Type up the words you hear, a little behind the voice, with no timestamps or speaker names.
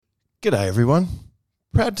G'day everyone.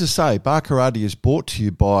 Proud to say Barkarati is brought to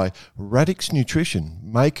you by Radix Nutrition,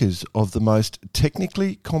 makers of the most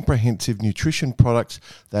technically comprehensive nutrition products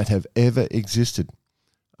that have ever existed.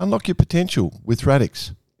 Unlock your potential with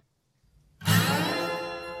Radix.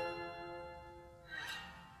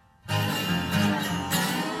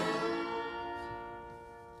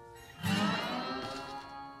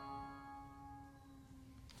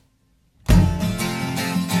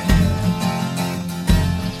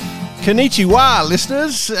 Konnichiwa,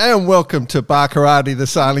 listeners, and welcome to Barkarati, the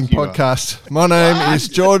sailing podcast. My name is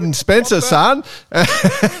Jordan Spencer, son, and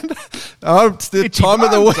it's the time of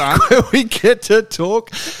the week where we get to talk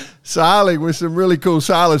sailing with some really cool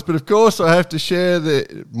sailors. But of course, I have to share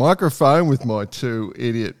the microphone with my two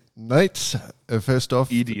idiot mates. First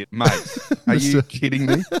off, idiot mates. Are you kidding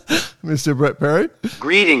me? Mr. Brett Perry.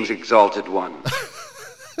 Greetings, exalted one.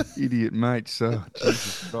 Idiot mates. Oh,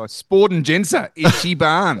 Jesus Christ. Sporden Jenser, Itchy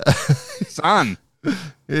Barn. Son.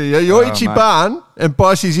 Yeah, you're Itchy Barn and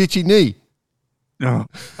Bicey's Itchy Knee. No.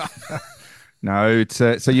 No, it's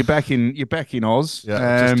so you're back in Oz.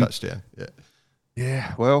 Yeah, just touchdown. Yeah.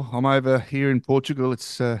 Yeah, well, I'm over here in Portugal.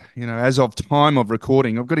 It's as of time of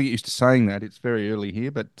recording, I've got to get used to saying that. It's very early here,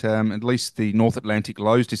 but at least the North Atlantic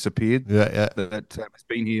low's disappeared. Yeah. That has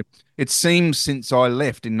been here. It seems since I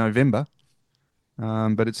left in November.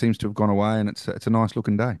 But it seems to have gone away, and it's a nice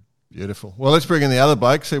looking day. Beautiful. Well, let's bring in the other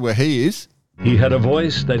bloke, see where he is. He had a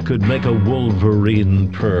voice that could make a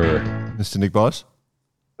wolverine purr. Mr. Nick Bice.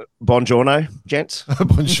 Buongiorno, gents.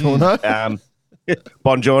 Buongiorno.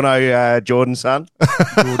 Buongiorno, Jordan son.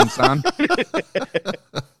 Jordan son.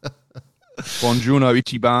 Buongiorno,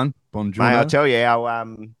 Ichiban. Buongiorno. Mate, I tell you,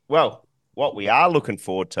 what we are looking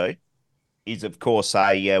forward to is, of course,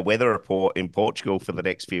 a weather report in Portugal for the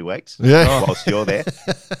next few weeks. Yeah. Whilst you're there.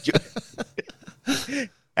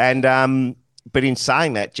 And but in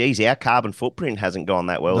saying that, geez, our carbon footprint hasn't gone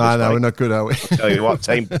that well. No, this week. we're not good, are we? I'll tell you what,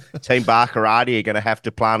 Team Barkarati are going to have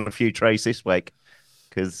to plant a few trees this week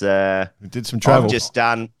because we did some travel. I've just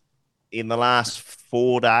done in the last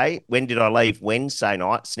 4 days. When did I leave? Wednesday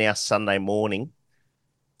night. It's now Sunday morning.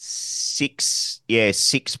 Six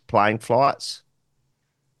plane flights.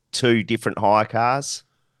 2 different hire cars,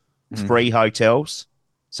 3 hotels.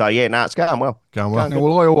 So it's going well. Going well.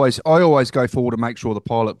 Well, I always go forward to make sure the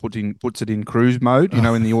pilot puts it in cruise mode. You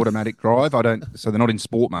know, in the automatic drive. So they're not in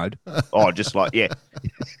sport mode. Oh, just like I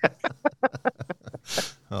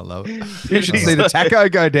love it. You should see the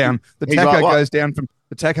tacho go down. The tacho like, goes down from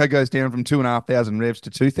 2,500 revs to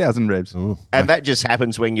 2,000 revs. Ooh. And that just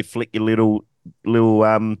happens when you flick your little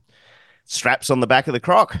straps on the back of the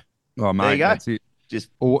croc. Oh, mate, there you go. That's it. Just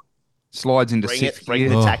slides into bring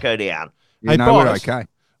the tacho down. Hey, we're boss, okay.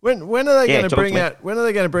 When are they going to bring me. out? When are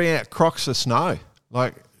they going to bring out Crocs for snow?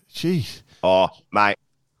 Like, geez. Oh, mate,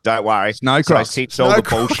 don't worry. Snow Crocs. So since all the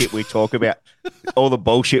bullshit we talk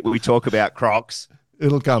about, Crocs.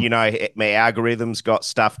 It'll come. You know, my algorithms got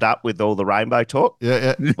stuffed up with all the rainbow talk.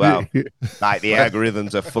 Yeah. Well, mate, the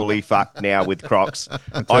algorithms are fully fucked now with Crocs.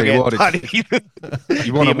 You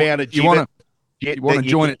want to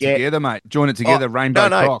join it together, mate. Join it together, rainbow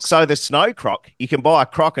Crocs. So the snow croc, you can buy a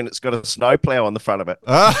croc and it's got a snow plow on the front of it.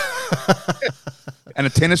 And a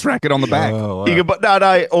tennis racket on the back. Oh, wow. You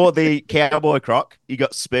can or the cowboy croc, you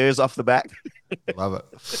got spurs off the back. Love it.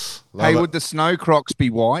 Would the snow Crocs be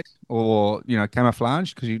white or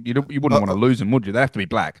camouflage? Because you wouldn't want to lose them, would you? They have to be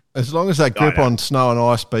black. As long as they grip on snow and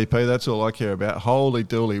ice, BP, that's all I care about. Holy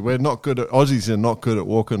dooly. We're not good at Aussies are not good at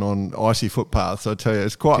walking on icy footpaths. I tell you,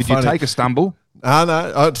 it's quite funny. Did you take a stumble?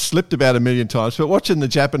 No, I slipped about 1 million times. But watching the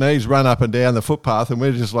Japanese run up and down the footpath, and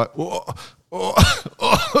we're just like, like.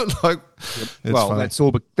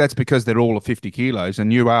 That's because they're all 50 kilos,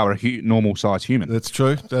 and you are a normal size human. That's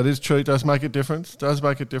true. That is true. It does make a difference. It is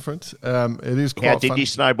quite How did fun. your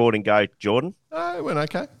snowboarding go, Jordan? It went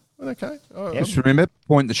okay. Just remember,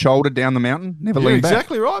 point the shoulder down the mountain, never lean back.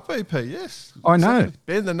 Exactly right, BP. Yes, I know. Exactly.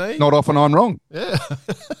 Bend the knee. Not often I'm wrong. Yeah,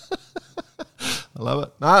 I love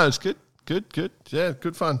it. No, it's good. Yeah,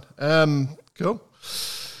 good fun. Cool.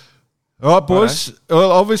 All right, boys. Well,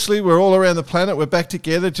 obviously, we're all around the planet. We're back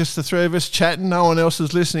together, just the 3 of us chatting. No one else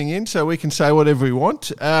is listening in, so we can say whatever we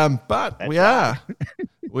want. But we are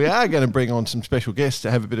going to bring on some special guests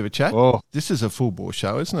to have a bit of a chat. Oh. This is a full bore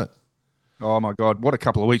show, isn't it? Oh, my God. What a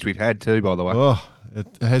couple of weeks we've had too, by the way. Oh, it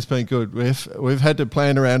has been good. We've had to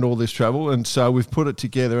plan around all this travel, and so we've put it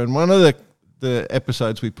together. And one of the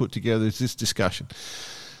episodes we put together is this discussion.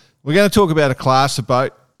 We're going to talk about a class of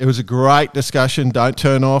boat It was a great discussion. Don't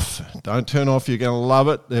turn off. Don't turn off. You're going to love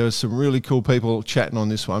it. There was some really cool people chatting on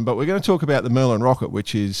this one. But we're going to talk about the Merlin Rocket,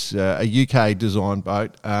 which is a UK design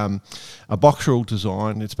boat, a box rule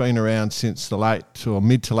design. It's been around since the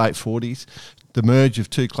mid to late 40s. The merge of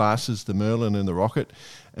two classes, the Merlin and the Rocket.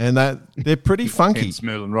 And they're pretty funky. Hence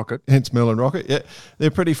Merlin Rocket. Hence Merlin Rocket, yeah. They're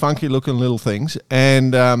pretty funky looking little things.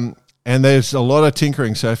 And there's a lot of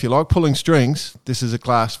tinkering. So if you like pulling strings, this is a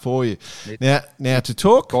class for you. Now to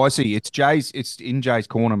talk. Dicey, it's in Jay's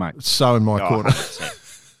corner, mate. It's so in my corner.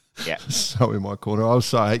 Yeah. So in my corner. I was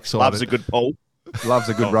so excited. Loves a good pull. Loves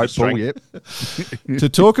a good rope pull, yep. To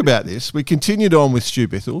talk about this, we continued on with Stu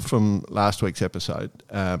Bithell from last week's episode,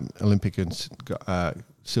 Olympic and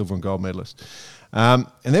silver and gold medalist. And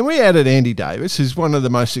then we added Andy Davis, who's one of the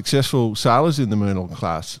most successful sailors in the Merlin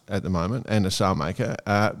class at the moment and a sailmaker.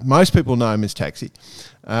 Most people know him as Taxi.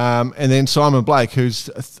 And then Simon Blake, who's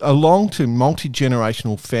a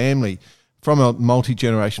multi-generational family, from a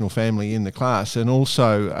multi-generational family in the class, and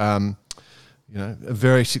also a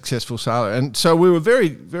very successful sailor. And so we were very,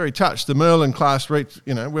 very touched. The Merlin class reached,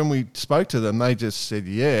 when we spoke to them, they just said,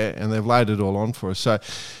 yeah, and they've laid it all on for us. So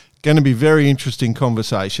going to be very interesting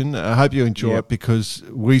conversation. I hope you enjoy it, because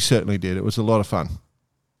we certainly did. It was a lot of fun.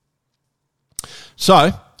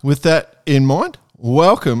 So with that in mind,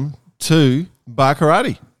 welcome to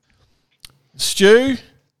Barkarati. Stu,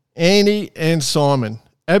 Andy and Simon,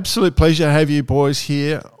 absolute pleasure to have you boys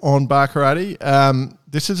here on Barkarati.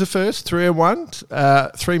 This is the first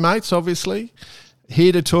 3-on-1, three mates, obviously,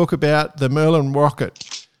 here to talk about the Merlin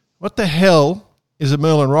Rocket. What the hell is a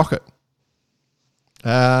Merlin Rocket?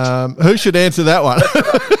 Who should answer that one?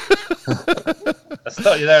 I'll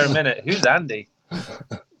stop you there a minute. Who's Andy? Is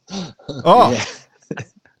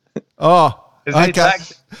he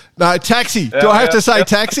Taxi? No, Taxi. Do I have to say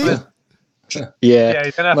Taxi? Yeah,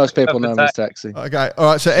 most people know him as Taxi. Okay, all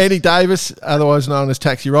right. So Andy Davis, otherwise known as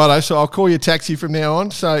Taxi, righto. So I'll call you Taxi from now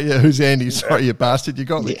on. So yeah, who's Andy? Sorry, you bastard, you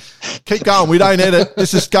got me. Yeah. Keep going. We don't edit.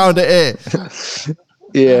 This is going to air.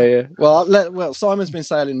 Yeah. Well, Simon's been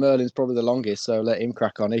sailing Merlin's probably the longest, so let him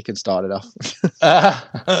crack on. He can start it off.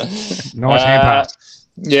 Nice hand pass.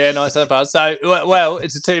 Yeah, nice hand pass. So, well,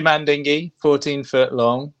 it's a two-man dinghy, 14 foot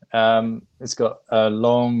long. It's got a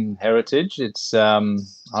long heritage. It's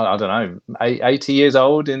I don't know, 80 years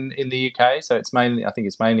old in the UK. So I think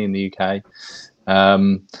it's mainly in the UK.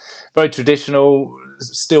 Very traditional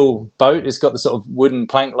steel boat. It's got the sort of wooden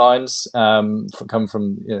plank lines come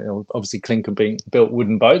from obviously clinker being built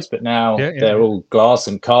wooden boats, but now they're all glass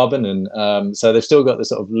and carbon, and so they've still got the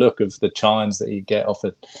sort of look of the chines that you get off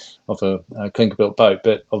a clinker built boat,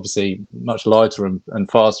 but obviously much lighter and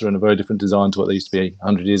faster, and a very different design to what they used to be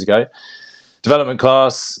 100 years ago. Development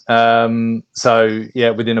class. So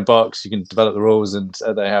within a box you can develop the rules, and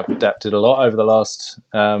they have adapted a lot over the last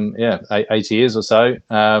 80 years or so.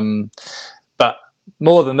 But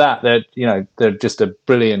more than that, they're just a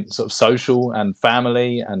brilliant sort of social and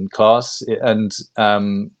family and class. And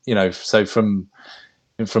so from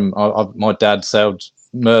my dad sailed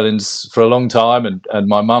Merlins for a long time, and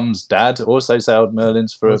my mum's dad also sailed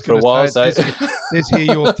Merlins for a while. There's here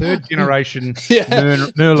your third generation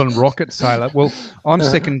Merlin Rocket sailor. Well, I'm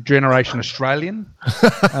second generation Australian,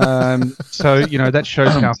 so that shows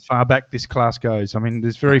how far back this class goes. I mean,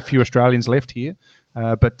 there's very few Australians left here,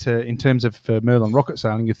 but in terms of Merlin Rocket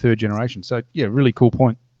sailing, you're third generation. So really cool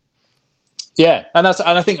point. Yeah, and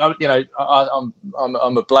I think I'm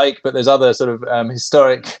a Blake, but there's other sort of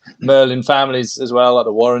historic Merlin families as well, like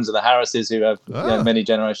the Warrens and the Harrises, who have many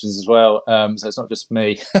generations as well. So it's not just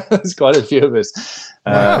me; there's quite a few of us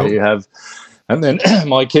who have. And then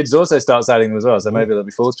my kids also start sailing them as well, so maybe they'll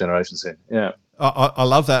be fourth generation soon. Yeah. I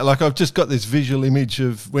love that. Like, I've just got this visual image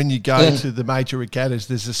of when you go to the major regattas,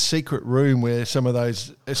 there's a secret room where some of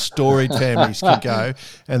those storied families can go,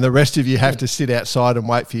 and the rest of you have to sit outside and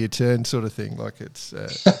wait for your turn, sort of thing. Like, it's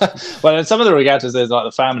well, in some of the regattas, there's like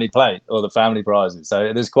the family plate or the family prizes,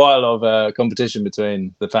 so there's quite a lot of competition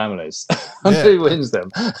between the families on who wins them.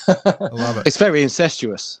 I love it. It's very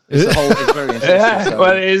incestuous. It's very incestuous. Yeah,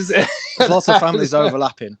 well, it is. There's lots of families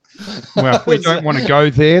overlapping. Well, we don't want to go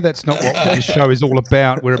there. That's not what this show is all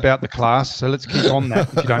about. We're about the class, so let's keep on that,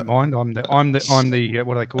 if you don't mind. I'm the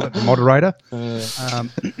what do they call it? The moderator.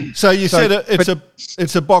 So you said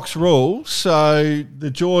it's a box rule. So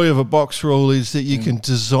the joy of a box rule is that you can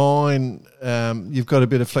design. You've got a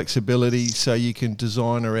bit of flexibility, so you can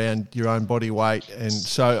design around your own body weight, and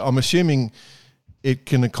so I'm assuming it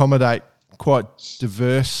can accommodate quite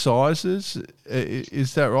diverse sizes.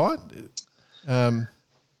 Is that right?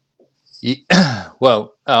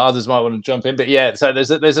 Well, others might want to jump in, but yeah. So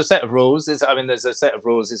there's a set of rules. There's a set of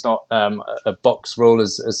rules. It's not a box rule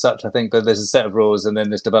as such, I think, but there's a set of rules, and then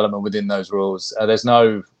there's development within those rules. There's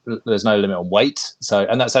no limit on weight. So,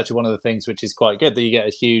 and that's actually one of the things which is quite good, that you get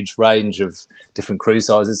a huge range of different crew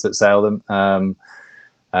sizes that sail them.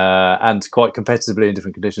 And quite competitively in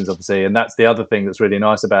different conditions, obviously. And that's the other thing that's really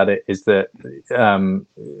nice about it, is that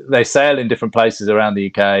they sail in different places around the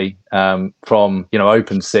UK, from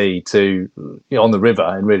open sea to on the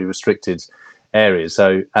river in really restricted areas.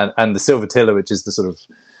 So and the Silver Tiller, which is the sort of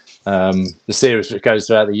the series which goes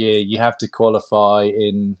throughout the year, you have to qualify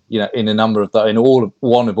in a number of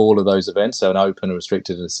one of all of those events. So an open, a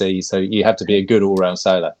restricted, and a sea. So you have to be a good all-round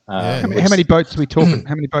sailor. How many boats are we talking?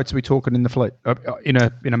 How many boats are we talking in the fleet in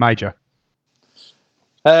a major?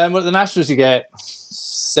 Well, at the Nationals you get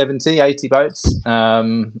 70, 80 boats,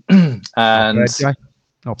 and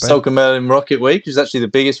Sulcan Merlin Rocket Week, which is actually the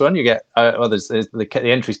biggest one. You get the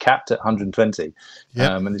entry's capped at 120,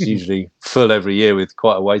 and it's usually full every year with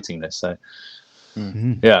quite a waiting list. So,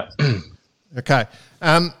 yeah. Okay.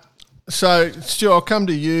 So, Stu, I'll come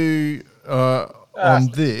to you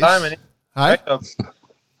on this. Simon, hey?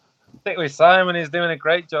 Stick with Simon. He's doing a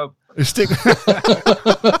great job.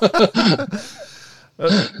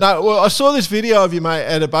 No, well, I saw this video of you, mate,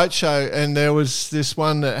 at a boat show, and there was this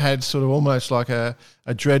one that had sort of almost like a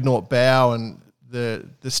dreadnought bow, and the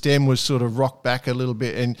stem was sort of rocked back a little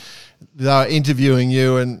bit, and they were interviewing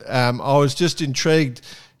you, and I was just intrigued,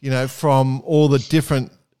 from all the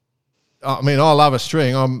different. I mean, I love a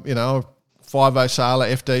string. I'm, 5.0 sailor,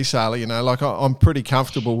 FD sailor. I'm pretty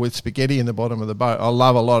comfortable with spaghetti in the bottom of the boat. I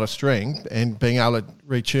love a lot of string and being able to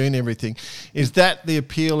retune everything. Is that the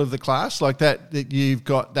appeal of the class? Like that you've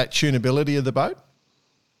got that tunability of the boat?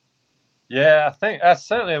 Yeah, I think that's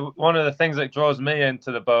certainly one of the things that draws me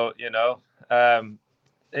into the boat.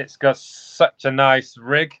 It's got such a nice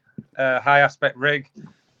rig, high aspect rig,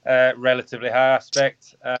 relatively high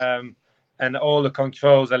aspect, and all the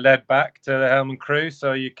controls are led back to the helm and crew,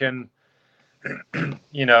 so you can.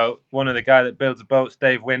 One of the guys that builds the boats,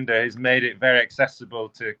 Dave Winder, has made it very accessible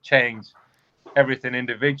to change everything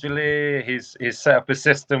individually. He's set up a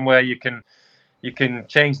system where you can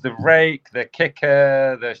change the rake, the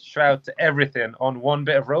kicker, the shroud, to everything on one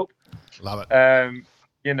bit of rope. Love it.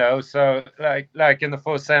 So like in the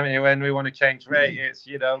 470, when we want to change rake, it's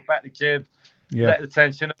back the jib, let the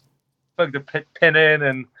tension up, plug the pin in,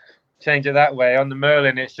 and change it that way. On the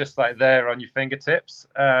Merlin, it's just like there on your fingertips.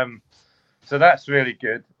 So that's really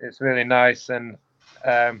good. It's really nice, and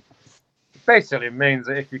basically it means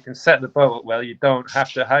that if you can set the boat up well, you don't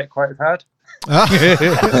have to hike quite as hard.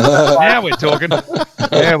 Now we're talking.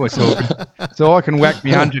 Yeah, we're talking. So I can whack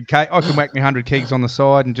me 100 kegs on the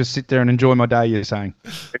side and just sit there and enjoy my day. You're saying?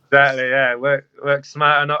 Exactly. Yeah. Work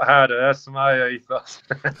smarter, not harder. That's my ethos.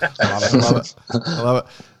 I love it.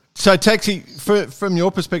 So, Taxi, from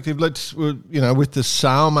your perspective, with the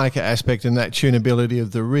sailmaker aspect and that tunability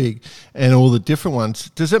of the rig and all the different ones,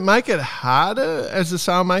 does it make it harder as a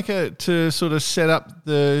sailmaker to sort of set up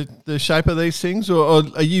the shape of these things, or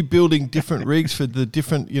are you building different rigs for the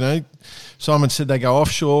different? Simon said they go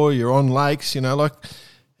offshore. You're on lakes. Are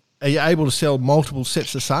you able to sell multiple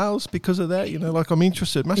sets of sails because of that? I'm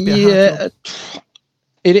interested. It must be a hard job.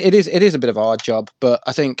 It is a bit of a hard job, but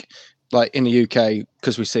I think. Like in the UK,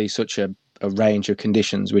 because we see such a range of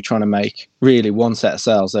conditions, we're trying to make really one set of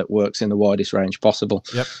sails that works in the widest range possible.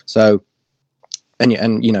 Yep. So, and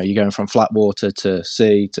you're going from flat water to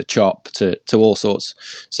sea to chop to all sorts.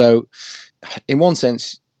 So, in one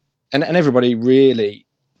sense, and everybody really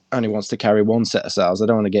only wants to carry one set of sails. They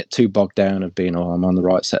don't want to get too bogged down of being, I'm on the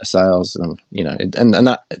right set of sails, and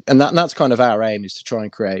that's kind of our aim, is to try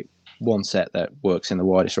and create one set that works in the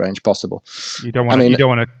widest range possible. You don't want to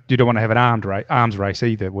have an arms race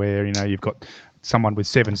either, where you've got someone with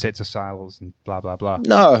 7 sets of sails and blah blah blah.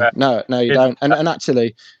 No, you don't. And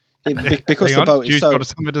actually, because the boat is so. You've got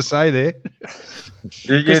something to say there.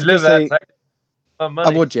 You'd live that. I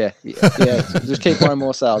would, yeah. Just keep buying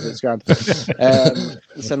more sails. It's grand.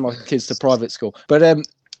 Send my kids to private school, but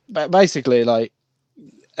basically,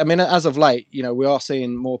 as of late, we are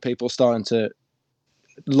seeing more people starting to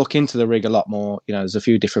look into the rig a lot more. There's a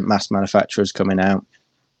few different mast manufacturers coming out.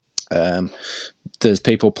 There's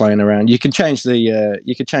people playing around. You can change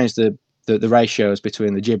the ratios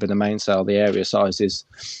between the jib and the mainsail, the area sizes.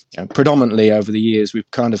 Predominantly over the years,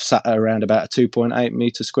 we've kind of sat around about a 2.8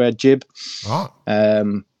 meter squared jib. Right.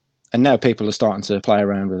 And now people are starting to play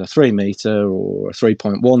around with a 3 meter or a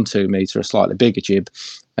 3.12 meter, a slightly bigger jib.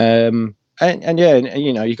 You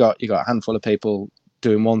got a handful of people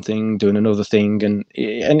doing one thing, doing another thing, and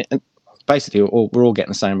basically we're all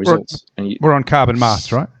getting the same results. We're on carbon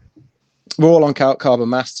masts, right? We're all on carbon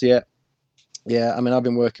masts, yeah. Yeah, I mean, I've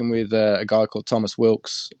been working with a guy called Thomas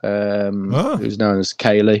Wilkes, who's known as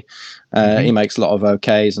Cayley. He makes a lot of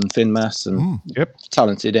OKs and fin masts, and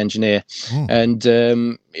talented engineer. And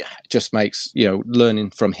just makes,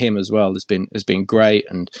 learning from him as well has been great.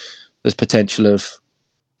 And there's potential of,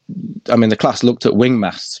 I mean, the class looked at wing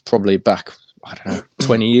masts probably back, I don't know,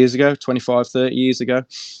 20 years ago, 25, 30 years ago.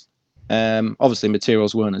 Obviously,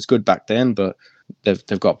 materials weren't as good back then, but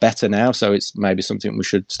they've got better now, so it's maybe something we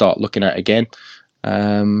should start looking at again.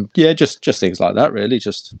 Just things like that, really.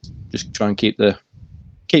 Just try and keep the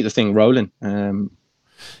thing rolling.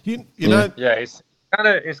 It's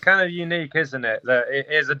kind of unique, isn't it? That it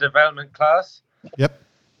is a development class. Yep.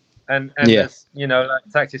 And like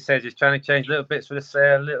Taxi says, he's trying to change little bits with the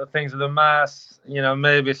sail, little things with the mast.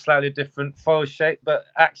 Maybe a slightly different foil shape, but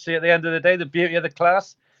actually, at the end of the day, the beauty of the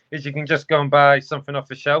class is you can just go and buy something off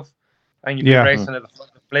the shelf, and you can race another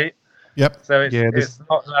front of the fleet. Yep. So it's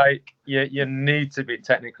not like you need to be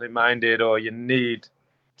technically minded or you need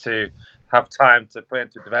to have time to put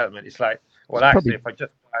into development. It's like, well, actually, if I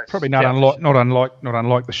just probably not unlike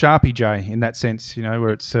the Sharpie J in that sense, where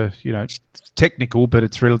it's technical, but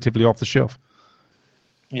it's relatively off the shelf.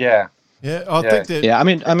 Yeah. Yeah, I think that. Yeah, I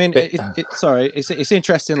mean, it's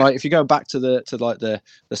interesting. Like, if you go back to the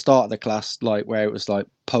start of the class, like where it was like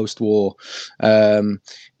post-war,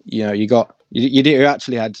 you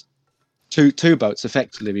actually had two boats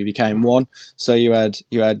effectively. We became one. So you had.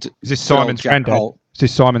 Is this Simon's granddad? Is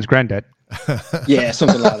this Simon's granddad? Yeah,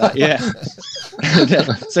 something like that. Yeah.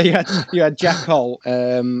 So you had Jack Hull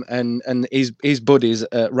and his buddies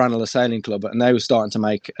at Ranelagh Sailing Club, and they were starting to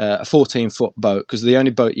make a 14-foot boat, because the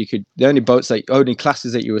only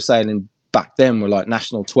classes that you were sailing back then were like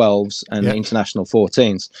national 12s and international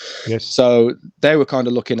 14s. Yes. So they were kind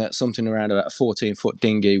of looking at something around about a 14-foot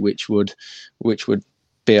dinghy, which would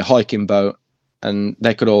be a hiking boat, and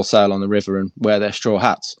they could all sail on the river and wear their straw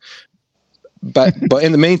hats. But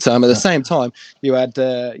in the meantime, at the same time, you had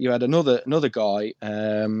another guy.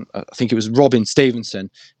 I think it was Robin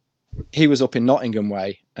Stevenson. He was up in Nottingham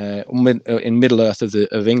Way, in Middle Earth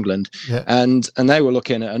of England, and they were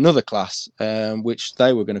looking at another class, which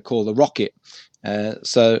they were going to call the Rocket. And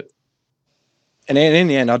in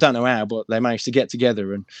the end, I don't know how, but they managed to get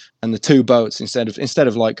together, and the two boats, instead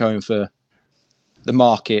of like going for the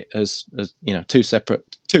market as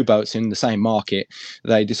two boats in the same market,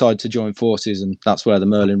 they decided to join forces, and that's where the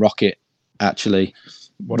Merlin Rocket actually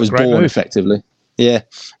was born, effectively. Yeah,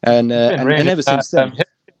 and ever since then,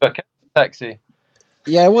 Taxi.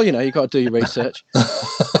 Yeah, well, you got to do your research.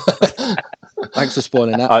 Thanks for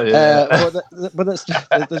spoiling that.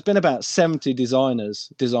 But there's been about 70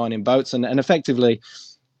 designers designing boats, and effectively,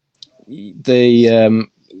 the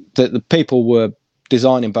people were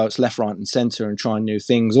designing boats left, right, and centre and trying new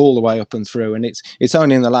things all the way up and through. And it's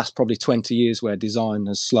only in the last probably 20 years where design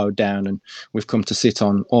has slowed down, and we've come to sit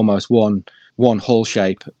on almost one hull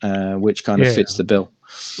shape, which kind of fits the bill.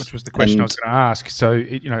 Which was the question I was going to ask. So,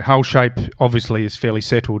 hull shape obviously is fairly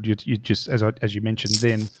settled. You just, as you mentioned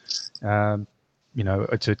then,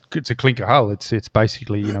 it's a clinker hull. It's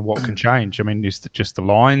basically, what can change. I mean, is it just the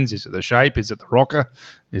lines? Is it the shape? Is it the rocker?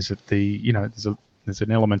 Is it the, there's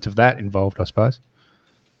an element of that involved, I suppose.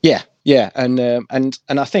 Yeah, and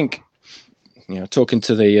I think, talking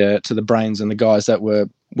to the brains and the guys that were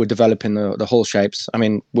developing the hull shapes. I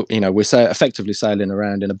mean, we're effectively sailing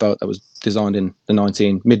around in a boat that was designed in the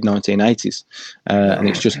mid 1980s, and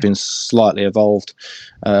it's just been slightly evolved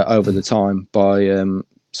over the time by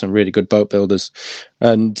some really good boat builders.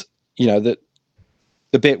 And the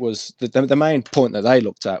bit was the main point that they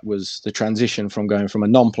looked at was the transition from going from a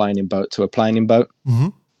non-planing boat to a planing boat.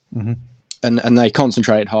 Mm-hmm. Mm-hmm. And they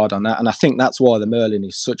concentrated hard on that. And I think that's why the Merlin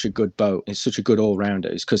is such a good boat. It's such a good all-rounder,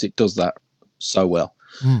 is because it does that so well.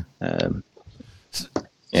 And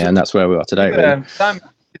that's where we are today. Really. Sam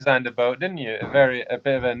designed a boat, didn't you? A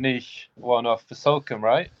bit of a niche one off for Sulcombe,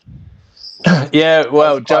 right? Yeah,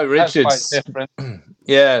 well, Joe Richards.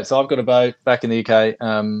 Yeah, so I've got a boat back in the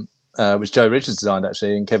UK, which Joe Richards designed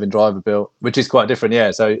actually, and Kevin Driver built, which is quite different. Yeah,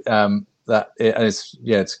 so it's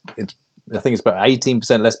I think it's about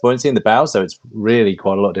 18% less buoyancy in the bow, so it's really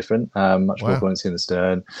quite a lot different. Much more buoyancy in the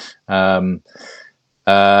stern.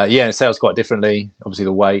 It sails quite differently. Obviously,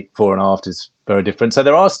 the weight fore and aft is very different. So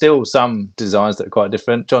there are still some designs that are quite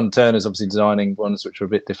different. John Turner's obviously designing ones which are a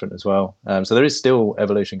bit different as well. So there is still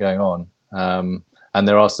evolution going on. And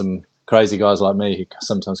there are some crazy guys like me who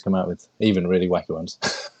sometimes come out with even really wacky ones.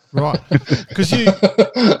 Right, because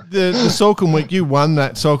the Sulcombe Week, you won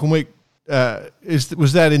that Sulcombe Week.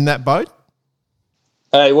 Was that in that boat?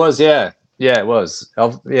 It was, yeah. Yeah, it was.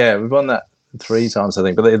 We've won that 3 times, I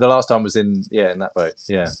think. But the last time was in that boat.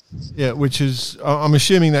 Yeah. Yeah, which is, I'm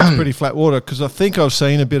assuming that's pretty flat water, because I think I've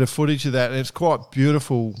seen a bit of footage of that, and it's quite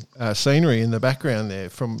beautiful scenery in the background there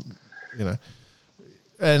from,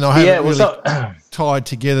 and I haven't really tied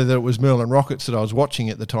together that it was Merlin Rockets that I was watching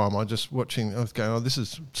at the time. I was going, this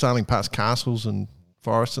is sailing past castles and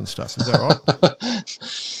forests and stuff. Is that right?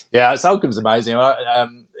 Yeah, Salcombe's amazing.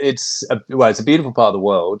 It's a beautiful part of the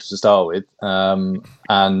world to start with,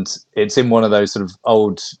 and it's in one of those sort of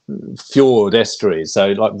old fjord estuaries,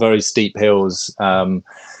 so like very steep hills,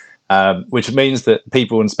 which means that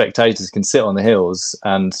people and spectators can sit on the hills,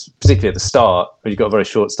 and particularly at the start, when you've got a very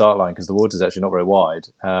short start line because the water's actually not very wide,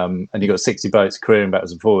 and you've got 60 boats careering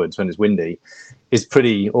backwards and forwards when it's windy. Is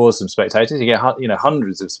pretty awesome spectators. You get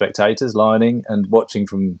hundreds of spectators lining and watching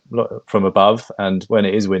from above, and when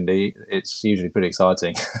it is windy, it's usually pretty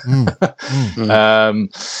exciting. And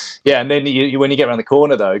then when you get around the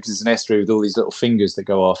corner though, because it's an estuary with all these little fingers that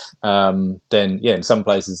go off, then in some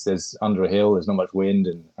places there's under a hill, there's not much wind,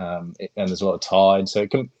 and there's a lot of tide, so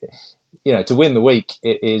it can. To win the week,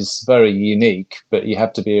 it is very unique, but you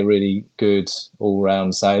have to be a really good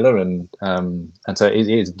all-round sailor, and so it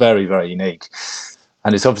is very, very unique.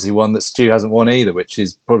 And it's obviously one that Stu hasn't won either, which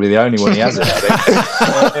is probably the only one he hasn't.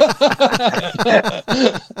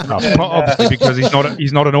 Obviously, because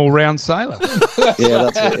he's not an all-round sailor. Yeah,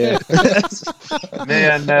 that's it.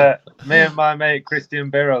 Yeah. Me and my mate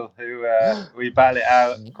Christian Birrell, who we battle it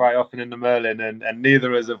out quite often in the Merlin, and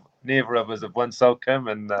neither of us have won Salcombe,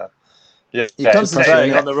 and. You're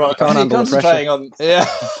concentrating on the wrong. You're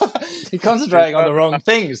concentrating on the wrong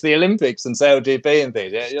things, the Olympics and SailGP and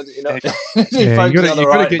things. You're focusing on the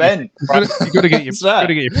right event. You've got to get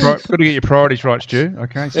your priorities right, Stu.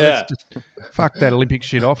 Okay, so let's just fuck that Olympic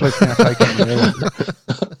shit off. Let's now take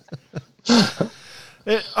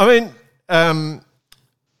it. I mean,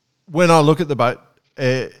 when I look at the boat,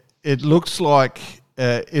 it looks like.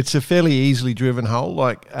 It's a fairly easily driven hull,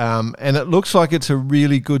 and it looks like it's a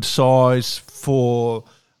really good size for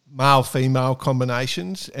male-female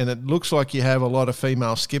combinations, and it looks like you have a lot of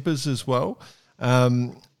female skippers as well.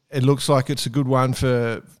 It looks like it's a good one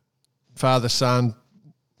for father-son,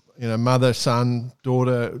 mother, son,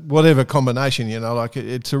 daughter, whatever combination.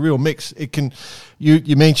 It's a real mix. It can.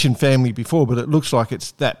 You mentioned family before, but it looks like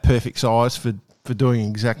it's that perfect size for doing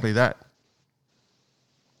exactly that.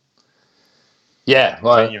 Yeah,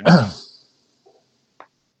 well,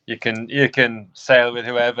 you can sail with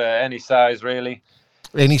whoever, any size really.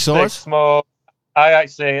 Any size? Big, small. I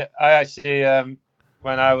actually,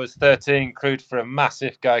 when I was 13, crewed for a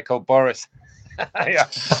massive guy called Boris.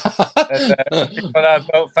 Just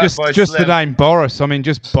the name Boris. I mean,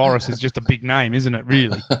 just Boris is just a big name, isn't it?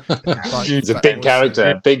 Really, he's a big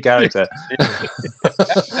character. Big character.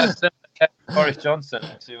 Boris Johnson.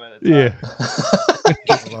 Yeah. I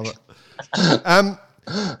love it.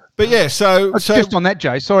 But yeah, so just on that,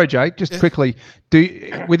 Jay. Sorry, Jay. Just quickly,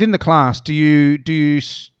 within the class, do you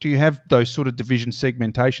have those sort of division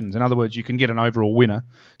segmentations? In other words, you can get an overall winner.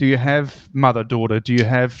 Do you have mother daughter? Do you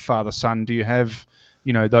have father son? Do you have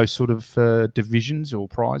those sort of divisions or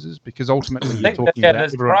prizes? Because ultimately, you're talking about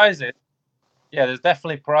there's prizes. Yeah, there's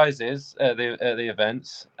definitely prizes at the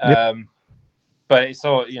events. Yep. But it's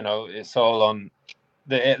all on.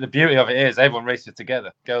 The beauty of it is everyone races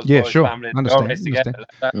together. Girls, boys, family, all race together.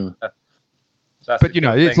 But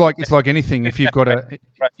it's like anything. If you've got a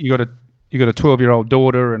 12-year-old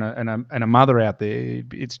daughter and a mother out there,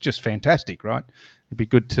 it's just fantastic, right? It'd be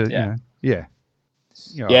good to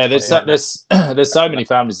there's so many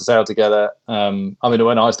families to sail together. I mean,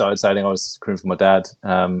 when I started sailing, I was crewing for my dad,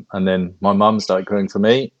 and then my mum started crewing for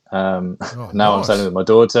me. Now I'm sailing with my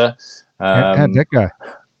daughter. How'd that go?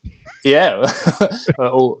 Yeah,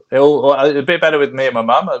 a bit better with me and my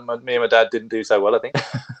mum. Me and my dad didn't do so well, I think.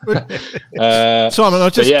 Simon, I'll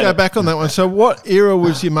just go back on that one. So, what era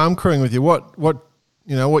was your mum crewing with you? What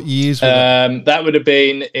years? That would have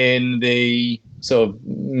been in the sort of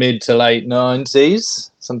mid to late 90s,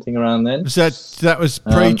 something around then. Was that was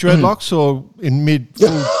pre dreadlocks or in mid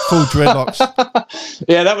full dreadlocks?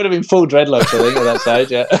 Yeah, that would have been full dreadlocks, I think, at that stage.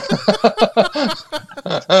 Yeah.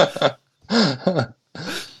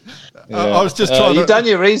 I was just trying. You've done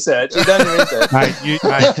your research. Mate,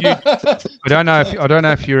 I don't know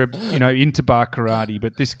if you're into bar karate,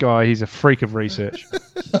 but this guy, he's a freak of research.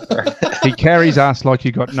 He carries us like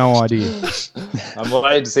you got no idea. I'm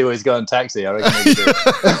waiting to see what he's got in taxi. I reckon he can do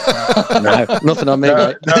it. No, nothing on me,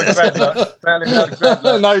 mate. No dreadlocks. Apparently no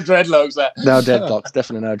dreadlocks. No dreadlocks. No dreadlocks.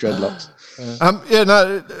 Definitely no dreadlocks.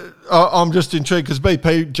 I'm just intrigued because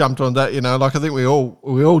BP jumped on that. Like I think we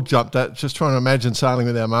all jumped at just trying to imagine sailing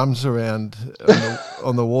with our mums around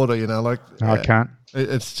on the water. I can't.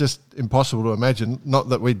 It's just impossible to imagine. Not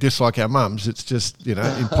that we dislike our mums; it's just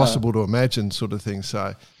impossible to imagine, sort of thing.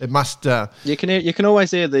 So it must. You can always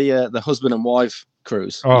hear the husband and wife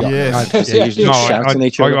cruise. Oh yes. They're usually shouting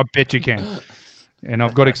each other. I bet you can. And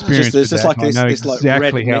I've got experience with that. I know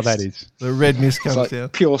exactly how that is. The red mist comes like down.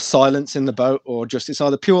 Pure silence in the boat, or just it's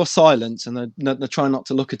either pure silence and they're trying not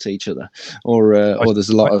to look at each other, or there's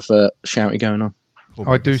a lot of shouting going on.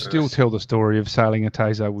 I do still tell the story of sailing a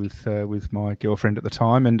Taser with my girlfriend at the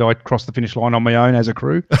time, and I crossed the finish line on my own as a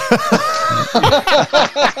crew,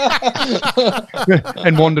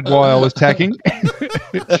 and wondered why I was tacking.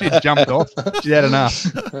 She jumped off. She had enough.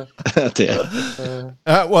 Oh dear.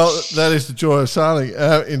 Well, that is the joy of sailing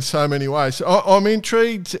in so many ways. I'm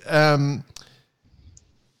intrigued. On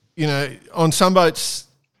some boats,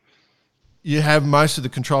 you have most of the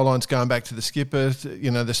control lines going back to the skipper,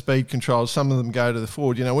 the speed controls. Some of them go to the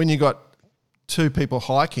forward. When you got two people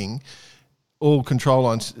hiking, all control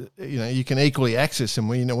lines, you can equally access them.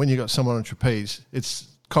 When you got someone on trapeze, it's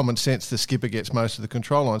common sense the skipper gets most of the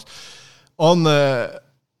control lines. On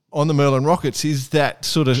the Merlin Rockets, is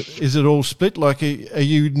it all split? Like, are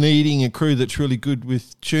you needing a crew that's really good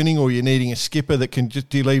with tuning, or you're needing a skipper that can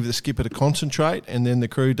just leave the skipper to concentrate and then the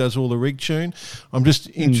crew does all the rig tune? I'm just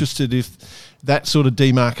interested if that sort of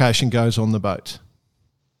demarcation goes on the boat.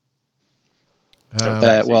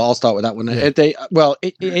 Well, I'll start with that one. Yeah.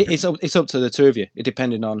 It's up to the two of you. It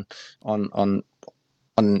depending on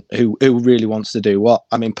who really wants to do what.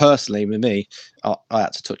 I mean, personally, with me, I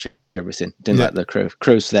had to touch everything. Didn't let the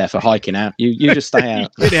crew's there for hiking out. You just stay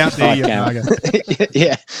out. Get out there, you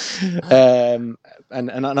yeah.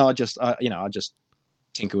 And I just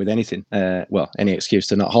tinker with anything. Any excuse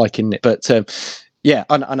to not hiking it. But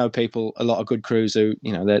I know people, a lot of good crews who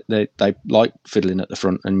they like fiddling at the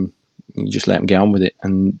front, and you just let them get on with it.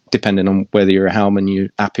 And depending on whether you're a helm and you're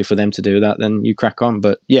happy for them to do that, then you crack on.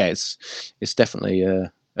 But yeah, it's definitely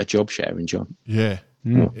a job sharing job. Yeah.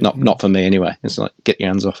 Well, not for me anyway. It's like, get your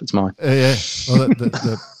hands off, it's mine. Yeah. Well,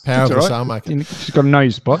 the power of the sail maker. You just got to know your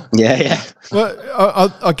spot. Yeah.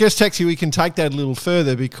 Well, I guess, Taxi, we can take that a little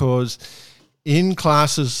further, because in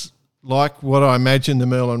classes like what I imagine the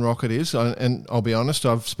Merlin Rocket is, and I'll be honest,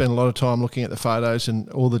 I've spent a lot of time looking at the photos and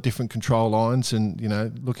all the different control lines, and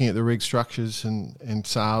looking at the rig structures and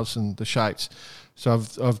sails and the shapes. So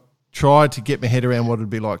I've tried to get my head around what it'd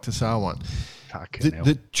be like to sail one.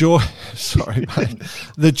 The joy, sorry, mate.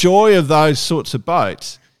 The joy of those sorts of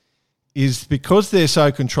boats is because they're so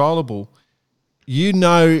controllable.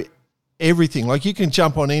 Everything. Like, you can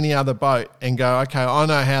jump on any other boat and go, okay, I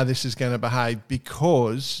know how this is going to behave,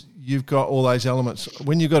 because you've got all those elements.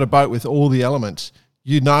 When you've got a boat with all the elements,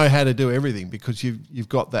 you know how to do everything, because you've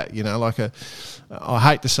got that. I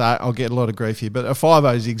hate to say it, I'll get a lot of grief here, but a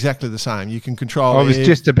 5.0 is exactly the same. You can control. I was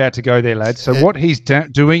just about to go there, lads. So what he's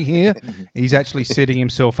doing here, he's actually setting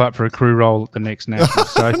himself up for a crew role at the next national.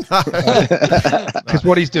 So, because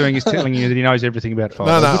what he's doing is telling you that he knows everything about 5.0.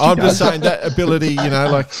 No, I'm just saying that ability.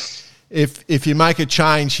 If you make a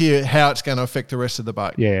change here, how it's going to affect the rest of the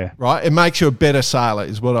boat. Yeah. Right? It makes you a better sailor,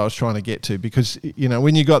 is what I was trying to get to, because,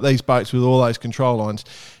 when you got these boats with all those control lines,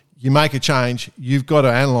 you make a change, you've got to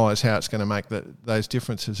analyse how it's going to make those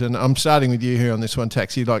differences. And I'm starting with you here on this one,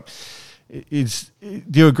 Taxi. Like, do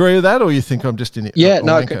you agree with that, or you think I'm just in it? Yeah,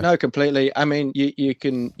 no, completely. I mean, you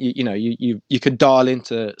can dial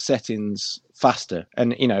into settings faster,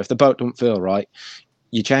 and if the boat don't feel right,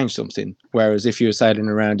 you change something. Whereas if you were sailing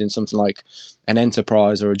around in something like an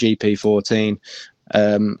Enterprise or a GP14,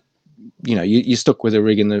 you're stuck with a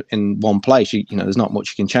rig in one place. There's not much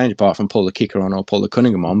you can change apart from pull the kicker on or pull the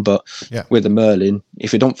Cunningham on. But with the Merlin,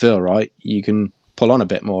 if it don't feel right, you can pull on a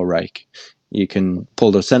bit more rake. You can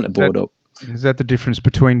pull the centerboard up. Is that the difference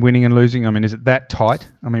between winning and losing? I mean, is it that tight?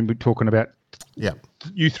 I mean, we're talking about. Yeah.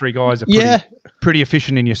 You three guys are pretty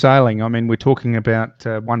efficient in your sailing. I mean, we're talking about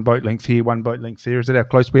one boat length here, one boat length there. Is that how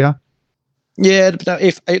close we are? Yeah,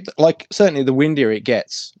 certainly the windier it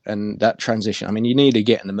gets, and that transition. I mean, you need to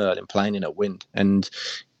get in the Merlin plane in a wind, and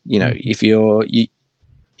if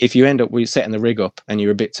you end up with setting the rig up and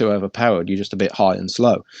you're a bit too overpowered, you're just a bit high and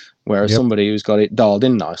slow. Whereas somebody who's got it dialed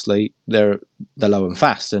in nicely, they're low and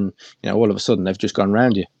fast, and all of a sudden they've just gone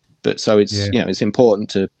round you. But so it's it's important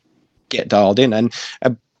to get dialed in, and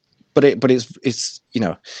but it's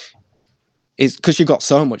it's because you've got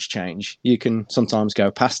so much change. You can sometimes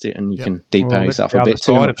go past it, and you can depower yourself a bit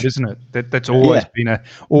too much, isn't it? That's always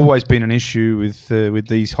been an issue with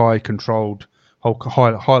these highly controlled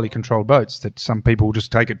boats, that some people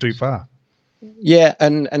just take it too far. Yeah,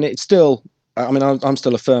 and it's still. I mean, I'm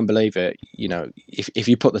still a firm believer. You know, if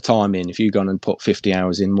you put the time in, if you've gone and put 50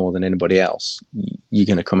 hours in more than anybody else, you're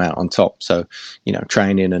going to come out on top. So, you know,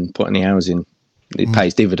 training and putting the hours in, it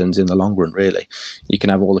pays dividends in the long run, really. You can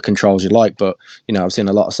have all the controls you like, but, you know, I've seen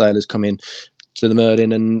a lot of sailors come in to the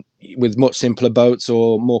Merlin and with much simpler boats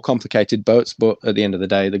or more complicated boats, but at the end of the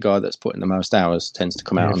day, the guy that's putting the most hours tends to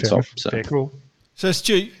come out on top. So. Cool. So,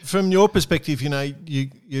 Stu, from your perspective, you know,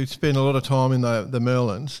 you spend a lot of time in the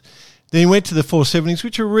Merlins. Then you went to the 470s,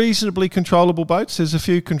 which are reasonably controllable boats. There's a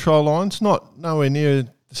few control lines, nowhere near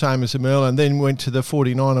the same as the Merlin. Then went to the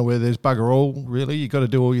 49er, where there's bugger all, really. You've got to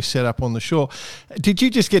do all your setup on the shore. Did you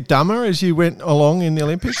just get dumber as you went along in the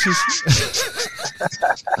Olympics?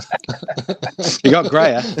 You got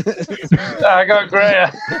greyer. I got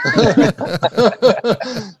greyer.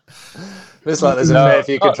 Looks like there's a fair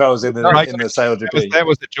few controls in the sail GP. That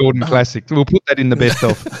was the Jordan Classic. We'll put that in the best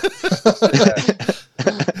of.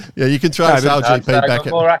 Yeah, you can throw sail GP back. I got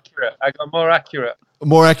more accurate.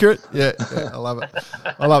 More accurate? Yeah, I love it.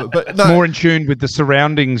 But no, more in tune with the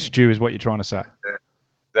surroundings, Stu, is what you're trying to say.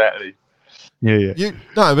 Exactly. Yeah.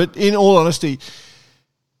 But in all honesty,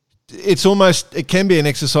 it can be an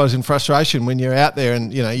exercise in frustration when you're out there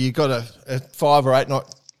and, you know, you've got a 5 or 8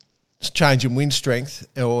 knot change in wind strength,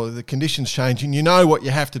 or the conditions change, and you know what you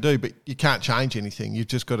have to do, but you can't change anything. You've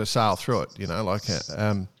just got to sail through it, you know, like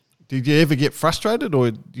did you ever get frustrated,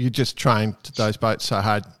 or you just trained those boats so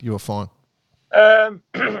hard you were fine? No,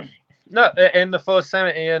 in the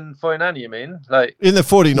 470 and 49, you mean? Like in the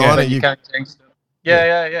 49er, you can't change stuff.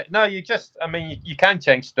 Yeah. No, you can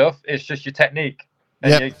change stuff. It's just your technique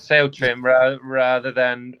and your sail trim rather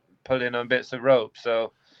than pulling on bits of rope.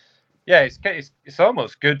 So, yeah, it's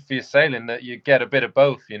almost good for your sailing that you get a bit of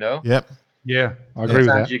both, you know? Yep. Yeah, I agree with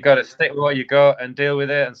that. Sometimes you got to stick with what you got and deal with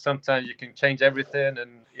it, and sometimes you can change everything, and,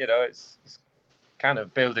 you know, it's kind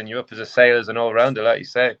of building you up as a sailor, as an all-rounder, like you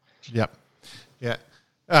say. Yep. Yeah.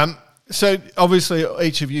 So obviously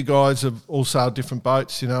each of you guys have all sailed different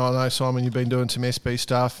boats. You know, I know, Simon, you've been doing some SB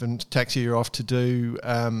stuff, and Taxi, you're off to do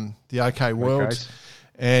the OK Worlds. Okay.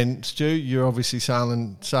 And Stu, you're obviously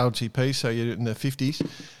sailing Sail GP, so you're in the 50s.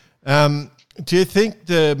 Do you think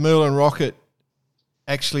the Merlin Rocket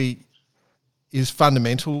actually is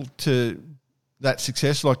fundamental to that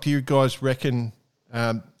success? Like, do you guys reckon,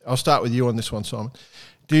 I'll start with you on this one, Simon.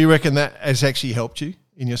 Do you reckon that has actually helped you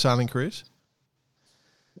in your sailing careers?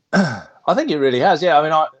 I think it really has. Yeah,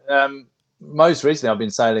 I mean, most recently I've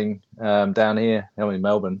been sailing down here. I'm in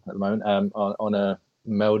Melbourne at the moment on a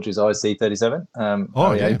Melges IC37.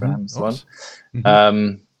 Abraham's one.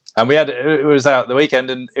 Mm-hmm. And it was out the weekend,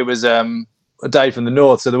 and it was a day from the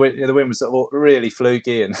north, so the wind was sort of really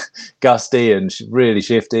fluky and gusty and really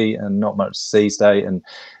shifty, and not much sea state. And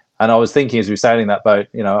I was thinking as we were sailing that boat,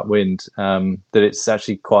 you know, upwind, that it's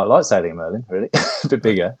actually quite like sailing a Merlin, really, a bit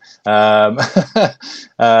bigger. And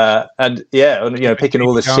yeah, you know, picking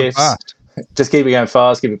all the shifts, just keep it going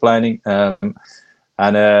fast, keep it planing, and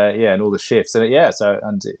all the shifts, and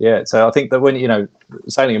so I think that when, you know,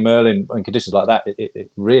 sailing a Merlin in conditions like that,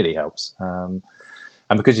 it really helps. And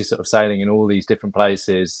because you're sort of sailing in all these different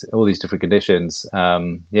places, all these different conditions,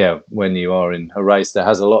 when you are in a race that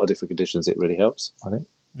has a lot of different conditions, it really helps, I think.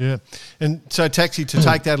 Yeah. And so, Taxi, to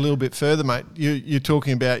take that a little bit further, mate, you're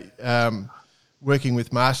talking about working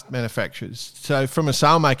with mast manufacturers. So from a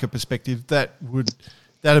sailmaker perspective, that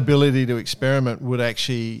ability to experiment would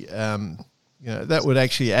actually, that would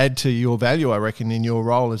actually add to your value, I reckon, in your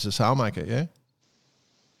role as a sailmaker, yeah?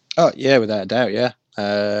 Oh, yeah, without a doubt, yeah.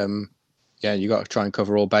 You got to try and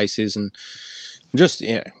cover all bases, and just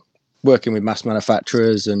working with mass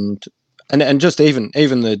manufacturers and just even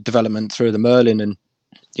the development through the Merlin and,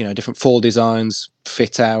 you know, different fall designs,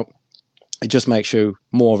 fit out. It just makes you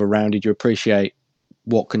more of a rounded. You appreciate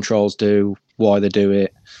what controls do, why they do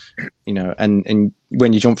it, you know, and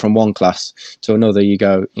when you jump from one class to another, you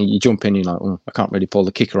jump in, you're like, I can't really pull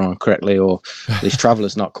the kicker on correctly, or this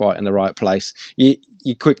traveller's not quite in the right place.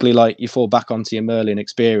 You quickly, like, you fall back onto your Merlin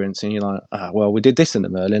experience, and you're like, well, we did this in the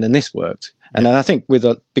Merlin and this worked. And then I think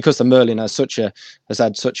because the Merlin has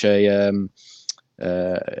had such a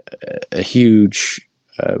huge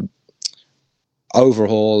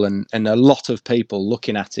overhaul and a lot of people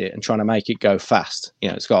looking at it and trying to make it go fast. You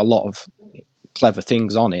know, it's got a lot of clever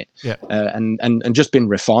things on it, and just been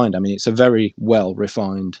refined. I mean, it's a very well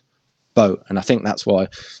refined boat, and I think that's why,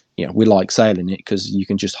 you know, we like sailing it, because you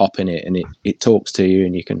can just hop in it and it talks to you,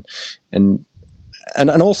 and you can, and and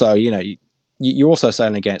also, you're also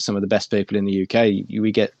sailing against some of the best people in the UK.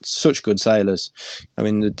 We get such good sailors. I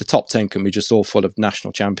mean, the top 10 can be just all full of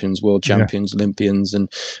national champions, world champions, Olympians, and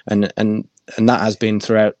that has been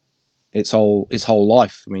throughout its whole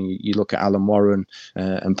life. I mean, you look at Alan Warren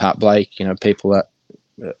and Pat Blake, people that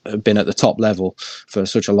have been at the top level for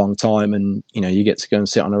such a long time, and you get to go and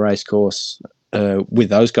sit on a race course with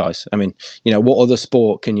those guys. I mean, what other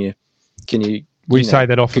sport can you? We say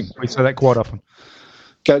that often. We say that quite often.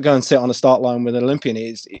 Go and sit on a start line with an Olympian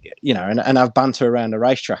is, and have banter around a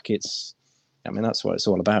racetrack. That's what it's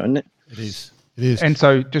all about, isn't it? It is. It is. And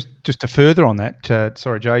so just to further on that,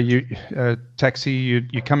 sorry, Jay, you Taxi,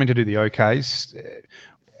 you come in to do the OKs.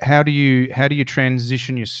 How do you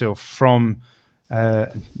transition yourself from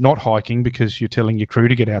not hiking because you're telling your crew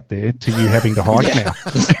to get out there to you having to hike now?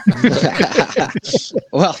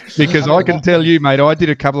 Well, because I can tell you, mate, I did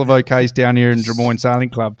a couple of OKs down here in Des Moines Sailing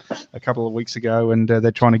Club a couple of weeks ago, and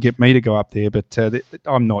they're trying to get me to go up there, but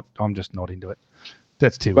I'm just not into it.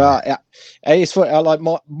 That's too well. It's for,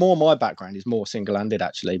 my background is more single-handed,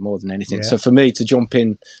 actually, more than anything. Yeah. So for me to jump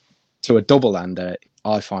in to a double-hander,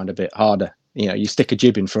 I find a bit harder. You stick a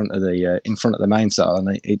jib in front of the mainsail, and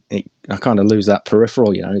I kind of lose that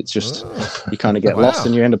peripheral. It's just you kind of get lost,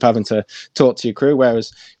 and you end up having to talk to your crew.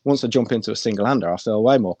 Whereas once I jump into a single hander, I feel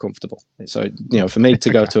way more comfortable. So for me to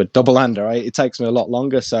go to a double hander, it takes me a lot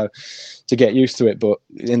longer so to get used to it. But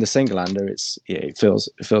in the single hander, it feels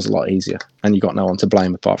a lot easier, and you got no one to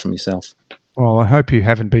blame apart from yourself. Well, I hope you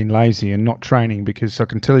haven't been lazy and not training, because I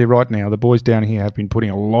can tell you right now, the boys down here have been putting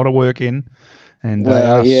a lot of work in. And they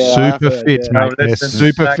are super fit, mate. They're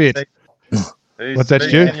super fit. What's that,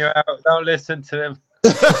 Stu? Don't listen to him.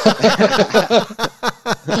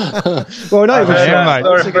 Well, not even mate.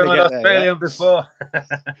 Sorry for an Australian before.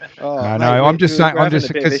 No, I'm just saying. I'm just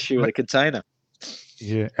a bit of issue with the container.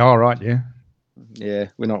 Yeah. All right. Yeah. Yeah,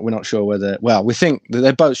 we're not sure whether. Well, we think that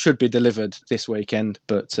their boats should be delivered this weekend,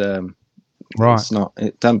 but right, it's not.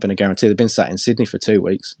 It hasn't been a guarantee. They've been sat in Sydney for 2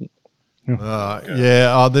 weeks.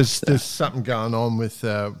 There's something going on with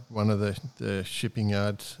one of the shipping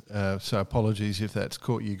yards. So apologies if that's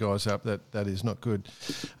caught you guys up. That is not good.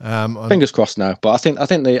 Fingers crossed now. But I think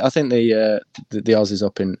the Aussies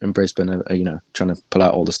up in Brisbane are trying to pull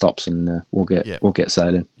out all the stops, and we'll get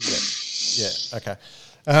sailing. Yeah. Okay.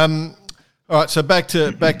 All right. So back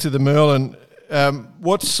to the Merlin.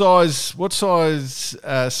 What size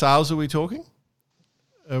sails are we talking?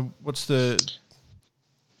 What's the?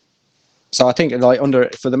 So I think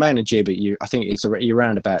for the main jib, I think it's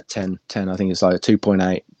around about 10. I think it's like a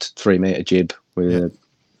 2.8 to 3 meter jib with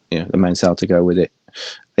the mainsail to go with it.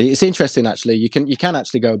 It's interesting actually. You can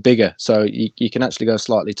actually go bigger, so you can actually go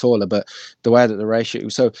slightly taller. But the way that the ratio,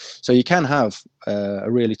 so you can have a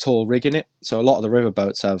really tall rig in it. So a lot of the river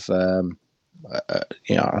boats have. I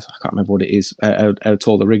can't remember what it is, how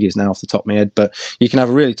tall the rig is now off the top of my head, but you can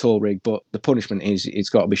have a really tall rig, but the punishment is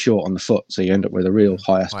it's got to be short on the foot, so you end up with a real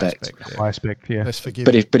high aspect. High aspect, yeah. Less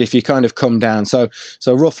forgiving. But if you kind of come down, so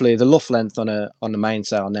roughly the luff length on the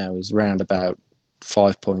mainsail now is around about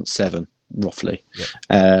 5.7 roughly,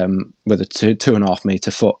 with a 2.5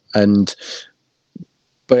 meter foot,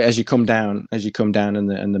 but as you come down and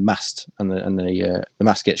the mast and the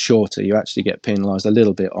mast gets shorter, you actually get penalised a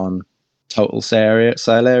little bit on total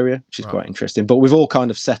sail area, which is quite interesting. But we've all kind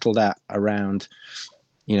of settled at around,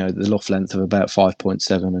 the luff length of about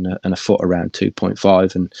 5.7 and a foot around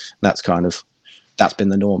 2.5, and that's been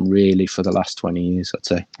the norm really for the last 20 years, I'd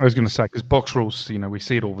say. I was going to say, because box rules, we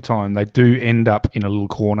see it all the time. They do end up in a little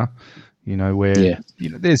corner, where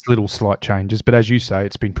there's little slight changes, but as you say,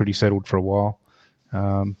 it's been pretty settled for a while.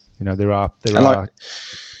 There are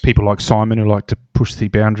people like Simon who like to push the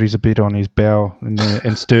boundaries a bit on his bow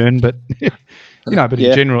and stern, but in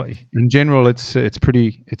general, it's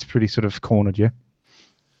pretty sort of cornered, yeah.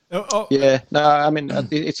 Yeah, no, I mean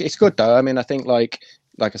it's good though. I mean, I think like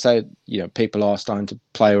I say, people are starting to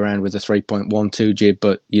play around with the 3.12 jib,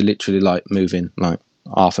 but you literally like moving like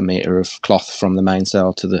half a meter of cloth from the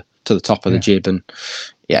mainsail to the top of the jib, and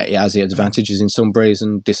it has the advantages in some breeze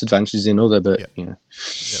and disadvantages in other, but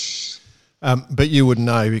but you wouldn't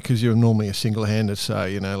know because you're normally a single-hander, so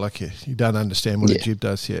you don't understand what a jib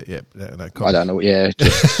does. I don't know. Yeah,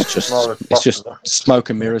 it's just smoke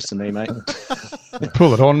and mirrors to me, mate.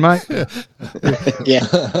 Pull it on, mate. Yeah.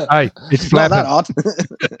 Hey, it's flapping. Not that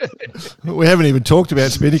hard. We haven't even talked about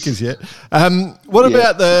spinnakers yet. What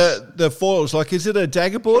about the foils? Like, is it a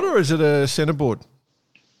dagger board or is it a centerboard?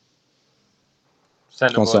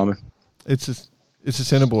 Come on, Simon. It's a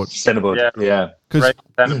centerboard. Centerboard, yeah.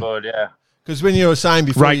 Centerboard, yeah. Because when you were saying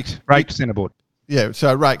before... Raked centerboard. Yeah, so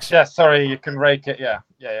it rakes. Yeah, sorry, you can rake it, yeah.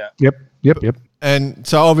 Yep. And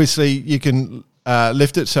so obviously you can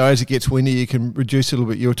lift it. So as it gets windy, you can reduce it a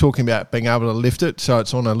little bit. You were talking about being able to lift it. So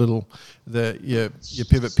it's on a little, your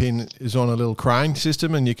pivot pin is on a little crane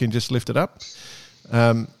system and you can just lift it up.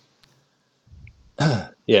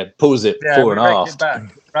 Pulls it fore and aft. It back.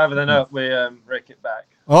 Rather than up, we rake it back.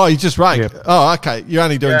 Oh, you just rake. Yeah. Oh, okay. You're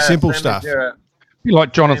only doing simple stuff. You're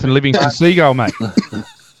like Jonathan Livingston Seagull, mate.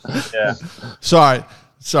 Yeah. Sorry.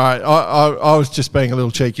 I was just being a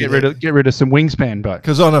little cheeky. Get rid of some wingspan, but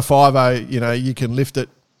because on a 5.0, you can lift it,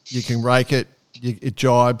 you can rake it, it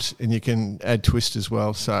jibes, and you can add twist as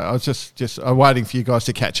well. So I was just I'm waiting for you guys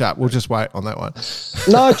to catch up. We'll just wait on that one.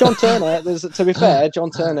 No, John Turner. To be fair,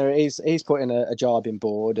 John Turner he's put in a jibing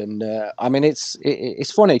board, and I mean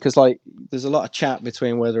it's funny because like there's a lot of chat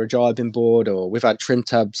between whether a jibing board or we've had trim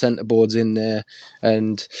tab centre boards in there,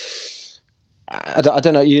 and I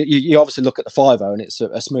don't know. You obviously look at the 5.0 and it's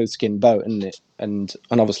a smooth skin boat, isn't it? And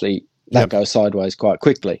obviously that goes sideways quite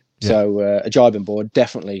quickly. Yep. So a jibing board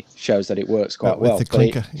definitely shows that it works quite well. With the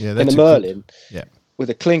clinker, in the Merlin, with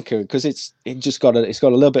a clinker because it's got a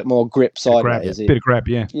little bit more grip sideways. Bit of grab,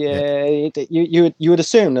 yeah. Yeah. You would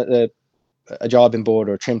assume that a jibing board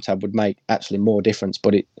or a trim tab would make actually more difference,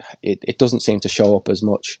 but it doesn't seem to show up as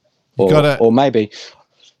much. Or maybe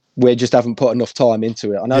we just haven't put enough time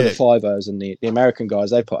into it. I know the 5.0s and the American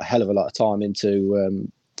guys, they put a hell of a lot of time into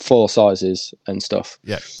 4 sizes and stuff.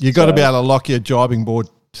 Yeah, you've got to be able to lock your jibing board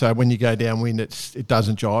so when you go downwind, it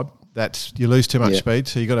doesn't jibe. You lose too much speed,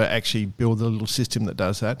 so you've got to actually build a little system that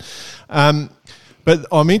does that. But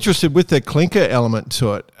I'm interested with the clinker element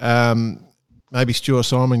to it. Maybe Stu or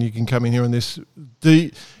Simon, you can come in here on this.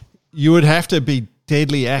 You would have to be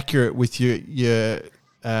deadly accurate with your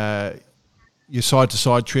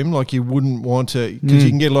side-to-side trim, like you wouldn't want to, because you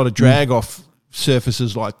can get a lot of drag off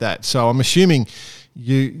surfaces like that. So I'm assuming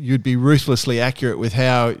you'd be ruthlessly accurate with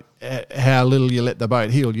how little you let the boat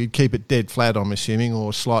heel. You'd keep it dead flat, I'm assuming,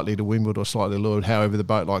 or slightly to windward or slightly leeward, however the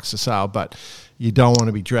boat likes to sail. But you don't want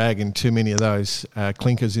to be dragging too many of those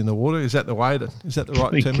clinkers in the water. Is that the way? Is that the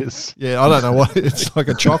right clinkers. term? Yeah, I don't know what. It's like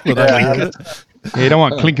a chocolate over here, isn't it? Yeah, you don't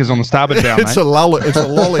want clinkers on the starboard bow, mate. It's a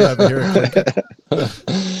lolly over here.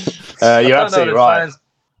 You're absolutely right.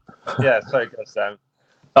 Yeah, sorry, go Sam.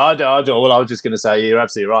 I was just going to say you're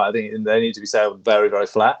absolutely right. I think they need to be sailed very, very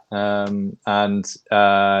flat. On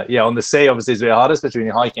the sea, obviously, it's a bit harder, especially when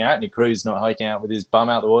you're hiking out and your crew's not hiking out with his bum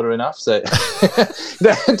out the water enough. So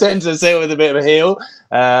they tend to sail with a bit of a heel.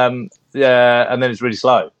 And then it's really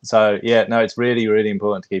slow. So, it's really, really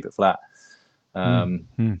important to keep it flat.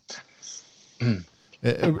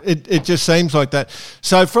 It just seems like that.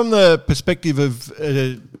 So from the perspective of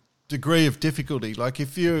degree of difficulty, like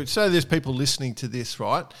if you say there's people listening to this,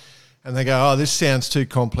 right, and they go, oh, this sounds too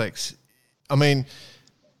complex. I mean,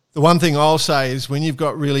 the one thing I'll say is when you've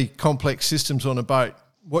got really complex systems on a boat,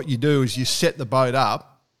 what you do is you set the boat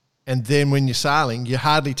up, and then when you're sailing, you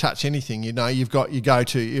hardly touch anything. You've got your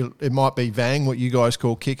go-to. It might be vang, what you guys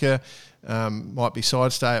call kicker, might be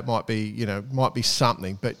side stay, it might be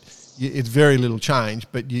something, but it's very little change,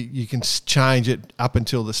 but you can change it up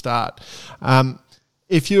until the start.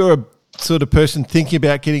 If you're a sort of person thinking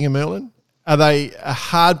about getting a Merlin, are they a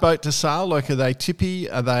hard boat to sail? Like, are they tippy?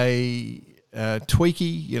 Are they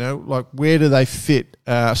tweaky? Like where do they fit?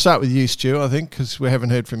 I'll start with you, Stu, I think, because we haven't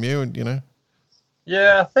heard from you. And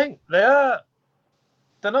Yeah, I think they are.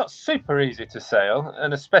 They're not super easy to sail,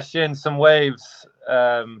 and especially in some waves,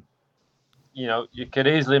 you could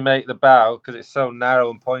easily make the bow, because it's so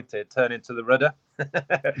narrow and pointed, turn into the rudder.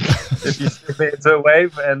 If you slip it into a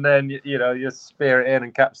wave and then you spear it in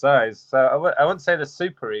and capsize. So I wouldn't say they're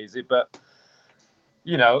super easy, but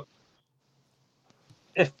they're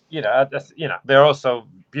also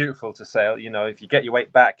beautiful to sail. If you get your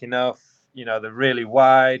weight back enough, they're really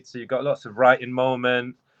wide, so you've got lots of righting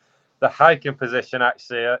moment. The hiking position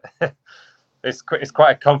actually it's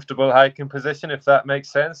quite a comfortable hiking position, if that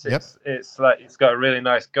makes sense. Yep. It's like it's got a really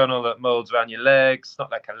nice gunnel that molds around your legs,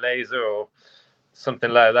 not like a laser or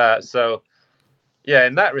something like that. So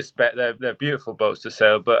in that respect, they're beautiful boats to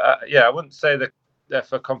sail. But I wouldn't say they're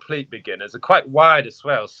for complete beginners. They're quite wide as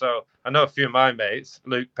well. So I know a few of my mates,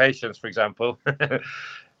 Luke Patience, for example,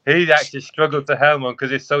 he actually struggled to helm one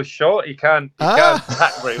because it's so short. He can't tack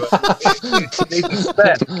very well. He needs to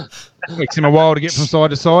spend. Takes him a while to get from side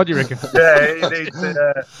to side, you reckon? Yeah, he needs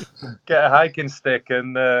to get a hiking stick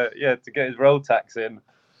and to get his roll tacks in.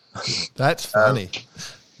 That's funny.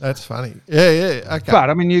 That's funny. Yeah. Okay. But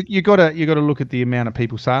I mean, you got to look at the amount of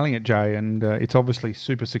people sailing it, Jay, and it's obviously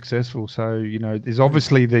super successful. So there's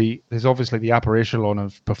obviously the upper echelon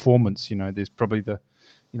of performance. There's probably the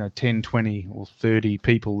 10, 20 or 30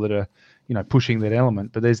 people that are pushing that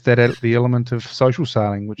element. But there's the element of social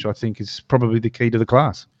sailing, which I think is probably the key to the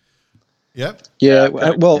class. Yep. Yeah.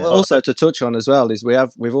 Well, also to touch on as well is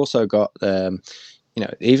we've also got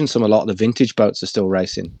even a lot of the vintage boats are still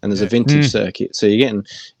racing, and there's a vintage circuit. So you're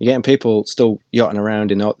getting people still yachting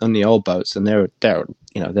around on the old boats, and they're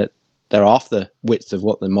half the width of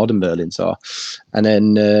what the modern Merlins are, and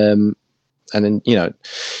then you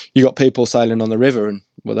got people sailing on the river and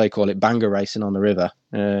what they call it banger racing on the river.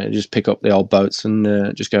 Just pick up the old boats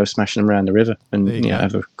and just go smashing them around the river and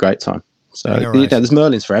have a great time. So there's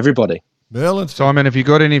Merlins for everybody. Merlin. Simon, have you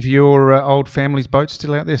got any of your old family's boats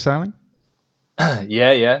still out there sailing?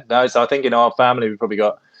 Yeah. No, so I think in our family we've probably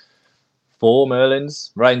got 4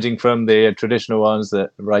 Merlins, ranging from the traditional ones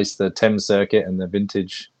that race the Thames circuit and the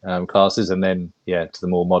vintage classes, and then to the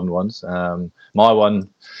more modern ones. My one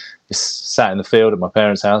is sat in the field at my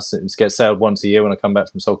parents' house. It gets sailed once a year when I come back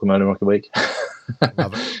from Sulky Merlin Rocket Week.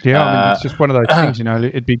 Love it. Yeah, it's just one of those things.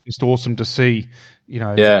 It'd be just awesome to see.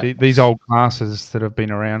 These old classes that have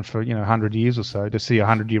been around for 100 years or so, to see a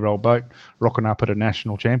 100-year-old boat rocking up at a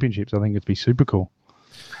national championships. I think it'd be super cool.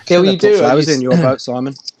 Yeah, well, you do. Flowers in your boat,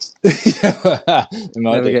 Simon. I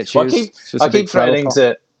keep threatening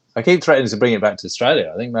to bring it back to Australia.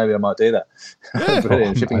 I think maybe I might do that. Put it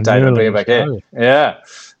in shipping container and bring it back here. Yeah,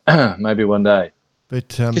 maybe one day. But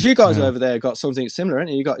because you guys over there got something similar,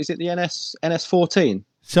 haven't you? Is it the NS14?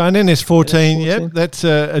 So an NS14, yep, that's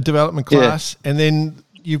a development class. And then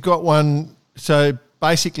you've got one, so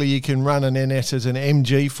basically you can run an NS as an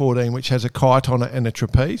MG14, which has a kite on it and a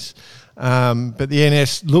trapeze. But the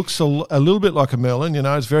NS looks a little bit like a Merlin,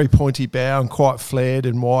 it's very pointy bow and quite flared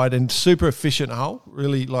and wide and super efficient hull,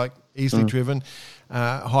 really easily driven,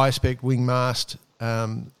 high spec wing mast.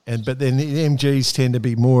 But then the MGs tend to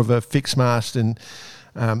be more of a fixed mast and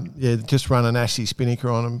just run an Assy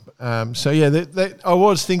spinnaker on them. I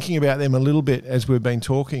was thinking about them a little bit as we've been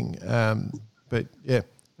talking. But they're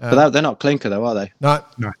not clinker though, are they? No.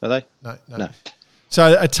 Are they? No.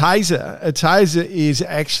 So a taser is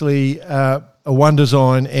actually a one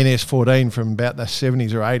design NS14 from about the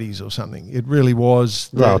 70s or 80s or something. It really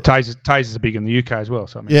was. Tasers are big in the UK as well.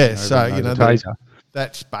 So taser.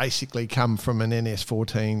 That's basically come from an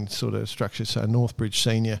NS14 sort of structure. So Northbridge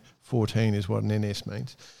Senior 14 is what an NS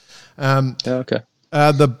means. Okay.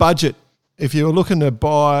 The budget, if you're looking to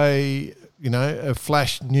buy, a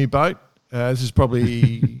flash new boat, this is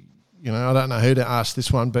probably, I don't know who to ask this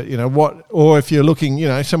one, but, or if you're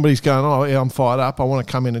looking, somebody's going, oh, yeah, I'm fired up. I want to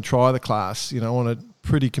come in and try the class. I want a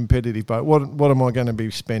pretty competitive boat. What am I going to be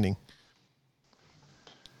spending?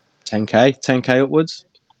 10K upwards.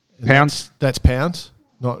 Pounds? That's pounds,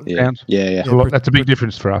 not pounds. Yeah. That's a big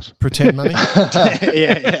difference for us. Pretend money.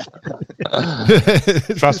 Yeah.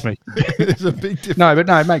 Trust me. It's a big difference. No,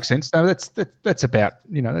 it makes sense. No, that's about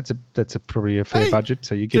that's probably a fair budget.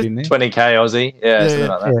 So you get in there. 20K Aussie, something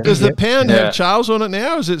like that. Does the pound have Charles on it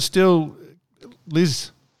now, or is it still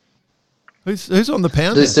Liz? Who's on the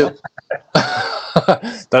pound?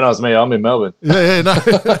 Don't ask me. I'm in Melbourne. No. I've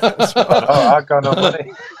got no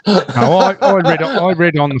money. No, I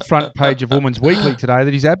read on the front page of Woman's Weekly today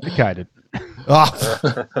that he's abdicated. Isn't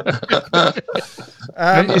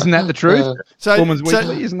that the truth? Woman's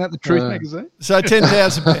Weekly, isn't that the truth magazine? So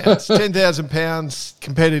 £10,000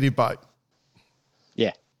 competitive boat.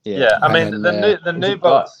 Yeah. I mean,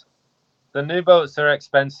 the new boats are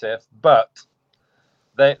expensive, but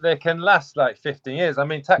they can last like 15 years. I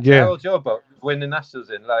mean, how old's your boat? Winning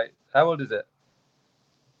nationals in, how old is it?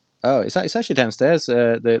 Oh, it's actually downstairs.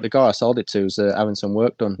 The guy I sold it to is having some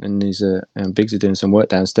work done, and he's Biggsy doing some work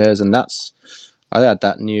downstairs, and I had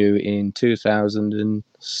that new in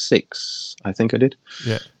 2006, I think I did.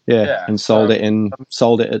 Yeah, and sold it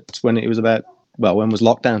at when it was about when was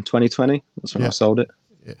lockdown? 2020. That's when I sold it.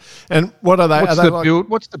 Yeah. And what are they? Build?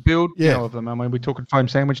 What's the build of them? I mean, we're talking foam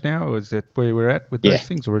sandwich now, or is that where we're at with those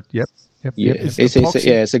things? Or yep.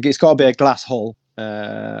 It's got to be a glass hull.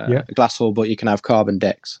 A glass hull, but you can have carbon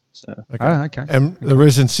decks. So. Okay. And the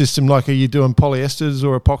resin system, are you doing polyesters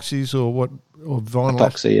or epoxies or what? Or vinyl?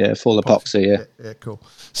 Epoxy, full epoxy. Yeah, cool.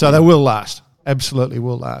 So they will last. Absolutely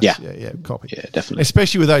will last. Yeah. Copy. Yeah, definitely.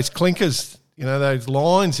 Especially with those clinkers. Those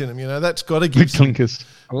lines in them, that's got to give clinkers.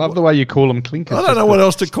 I love the way you call them clinkers. I don't know what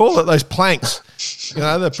else to call it, those planks.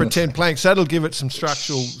 The pretend planks. That'll give it some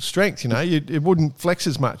structural strength, it wouldn't flex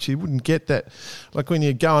as much. You wouldn't get that. Like when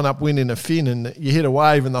you're going upwind in a fin and you hit a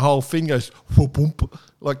wave and the whole fin goes whoop, whoop,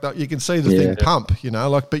 like that. You can see the thing pump,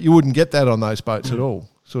 but you wouldn't get that on those boats at all,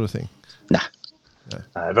 sort of thing. Nah.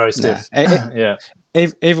 Very stiff.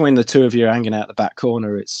 Even when the two of you are hanging out the back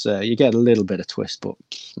corner, it's you get a little bit of twist, but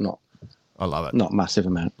not. I love it. Not massive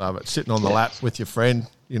amount. Love it. Sitting on the lap with your friend,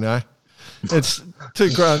 it's two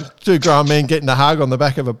grown men getting a hug on the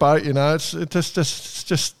back of a boat. You know, it's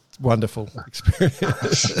just wonderful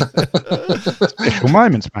experience. Special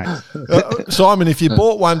moments, mate. Simon, if you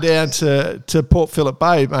brought one down to Port Phillip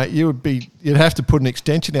Bay, mate, you'd have to put an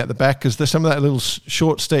extension out the back because there's some of that little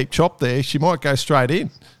short, steep chop there. She might go straight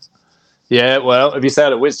in. Yeah, well, if you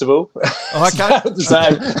sailed at Whitstable, Okay. it's about the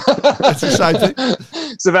same. It's the same thing.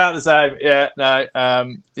 It's about the same.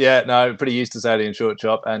 Yeah, no, pretty used to sailing in short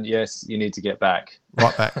chop, and yes, you need to get back.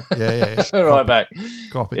 Right back. Yeah. Right back.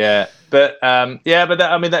 Copy. Yeah, but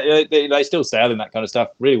they still sail in that kind of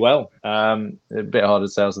stuff really well. A bit harder to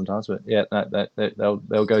sail sometimes, but yeah,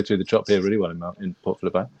 they'll go through the chop here really well in Port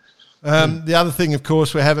Phillip Bay. The other thing, of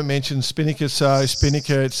course, we haven't mentioned Spinnaker. So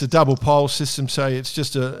Spinnaker, it's a double pole system, so it's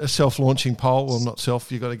just a self-launching pole. Well, not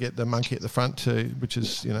self. You've got to get the monkey at the front too, which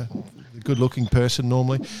is a good-looking person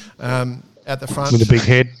normally at the front with a big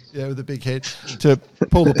head. Yeah, with a big head to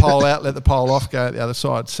pull the pole out, let the pole off, go out the other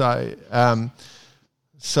side. So,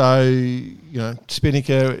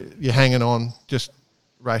 Spinnaker, you're hanging on, just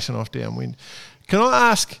racing off downwind. Can I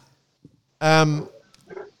ask?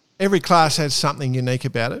 Every class has something unique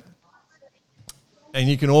about it. And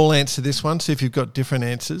you can all answer this one, see if you've got different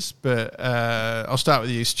answers. But I'll start with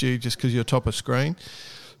you, Stu, just because you're top of screen.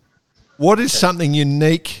 What is something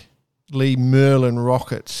uniquely Merlin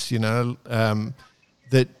Rockets,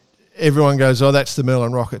 that everyone goes, oh, that's the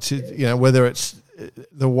Merlin Rockets, whether it's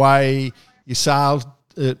the way you sail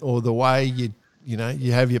it or the way you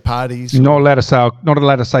have your parties. You're not allowed to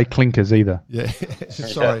say clinkers either. Yeah,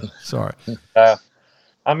 sorry.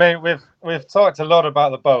 I mean, we've talked a lot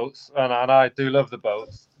about the boats, and I do love the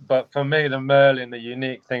boats. But for me, the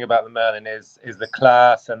unique thing about the Merlin is the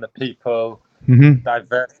class and the people,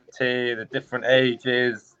 diversity, the different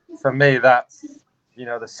ages. For me, that's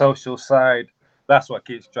the social side. That's what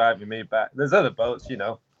keeps driving me back. There's other boats,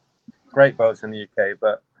 great boats in the UK,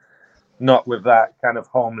 but not with that kind of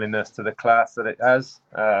homeliness to the class that it has,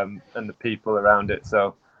 and the people around it.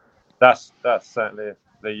 So that's certainly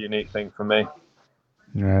the unique thing for me.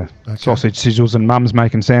 Yeah, okay. Sausage sizzles and mums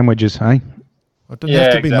making sandwiches, eh? It doesn't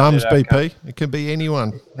have to be mums, BP. It can be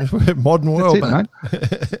anyone. Modern world, mate.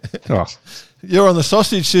 Oh. You're on the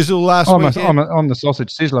sausage sizzle last week. I'm the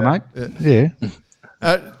sausage sizzler, mate. Yeah.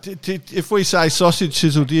 If we say sausage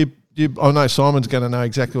sizzle, do you? I know Simon's going to know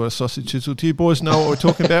exactly what a sausage sizzle. Do you boys know what we're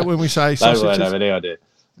talking about when we say sausage? I won't have any idea.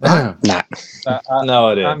 No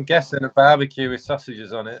idea. I'm guessing a barbecue with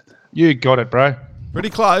sausages on it. You got it, bro. Pretty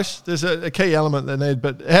close. There's a key element they need,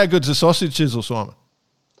 but how good's a sausage sizzle, Simon?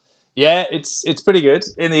 Yeah, it's pretty good.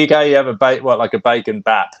 In the UK, you have a bacon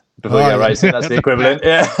bap before you go racing. That's the equivalent.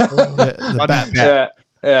 Yeah. The bap.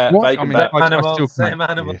 Yeah. What? Bacon bap. Same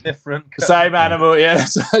animal, different. Same animal, yeah.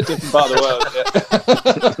 It's a different part of the world.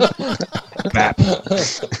 Yeah. Bap.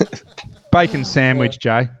 Bacon sandwich,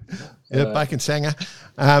 Jay. Yeah, bacon sanger.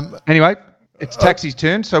 Anyway, it's Taxi's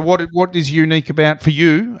turn. So what is unique about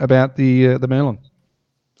the Merlin?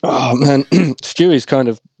 Oh man, Stewie's kind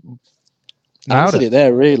of answered it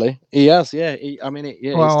there. Really, he has. Yeah, I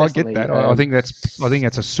get that. I think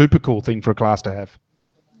that's a super cool thing for a class to have.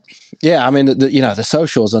 Yeah, I mean, the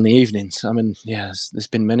socials on the evenings. I mean, there's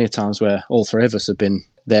been many times where all three of us have been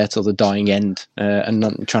there till the dying end and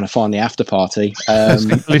not trying to find the after party.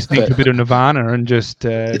 Listening to a bit of Nirvana and just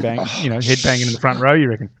headbanging in the front row. You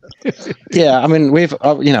reckon? Yeah, I mean,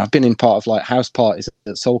 I've been in part of like house parties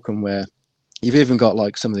at Salcombe where you've even got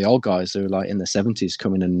like some of the old guys who are like in their 70s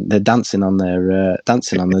coming and they're dancing on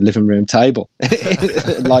the living room table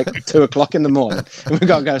like 2:00 in the morning. And we've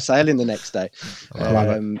got to go sailing the next day.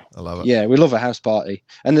 I love it. Yeah, we love a house party.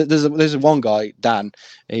 And there's one guy, Dan.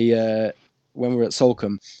 He when we're at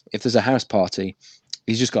Salcombe, if there's a house party,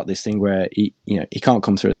 he's just got this thing where he can't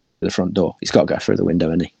come through the front door. He's got to go through the window,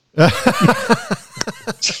 isn't he?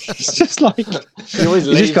 It's just like he always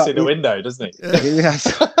leaves through the window, doesn't he? Yes.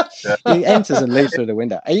 He enters and leaves through the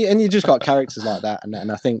window, and you just got characters like that,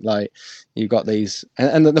 and I think like you've got these,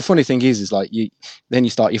 and the funny thing is like you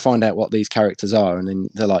find out what these characters are, and then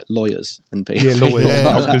they're like lawyers and people. Yeah,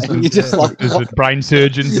 lawyers. And you just like brain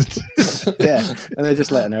surgeons. Yeah, and they're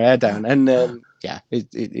just letting their hair down, and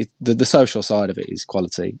the social side of it is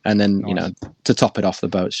quality, and then nice. To top it off, the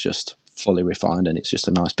boat's just fully refined, and it's just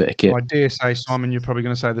a nice bit of kit. I dare say, Simon, you're probably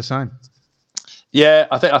going to say the same. Yeah,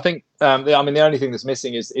 I think. The only thing that's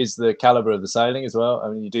missing is the caliber of the sailing as well. I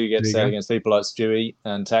mean, you do get to sail against people like Stewie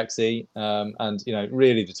and Taxi, and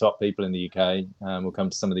really the top people in the UK will come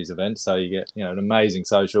to some of these events. So you get an amazing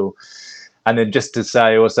social, and then just to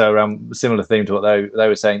say also around similar theme to what they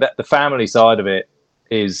were saying, that the family side of it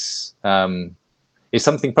is is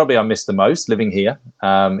something probably I miss the most living here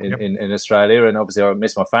in Australia, and obviously I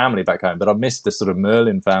miss my family back home, but I miss the sort of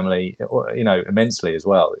Merlin family, immensely as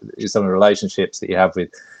well. Some of the relationships that you have with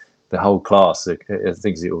the whole class are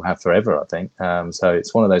things that you'll have forever, I think. So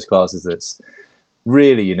it's one of those classes that's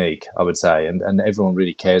really unique, I would say, and everyone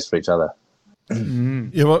really cares for each other.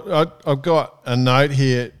 Yeah, well, I've got a note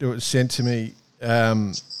here that was sent to me.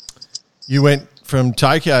 You went from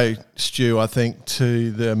Tokyo, Stu, I think,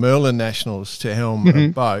 to the Merlin Nationals to helm a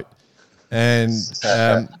boat, and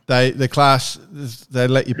the class, they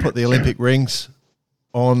let you put the Olympic rings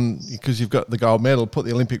on because you've got the gold medal. Put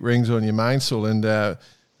the Olympic rings on your mainsail, and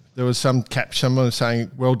there was some someone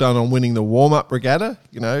saying, "Well done on winning the warm-up regatta."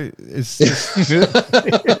 It's yeah,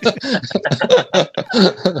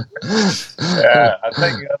 I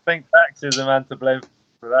think Dax is the man to blame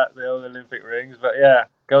for that, the old Olympic rings. But yeah,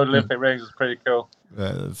 gold Olympic rings is pretty cool.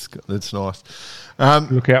 Yeah, that's nice.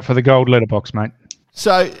 Look out for the gold letterbox, mate.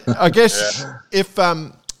 So I guess if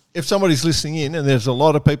somebody's listening in, and there's a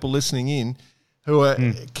lot of people listening in who are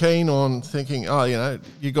keen on thinking,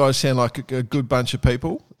 you guys sound like a good bunch of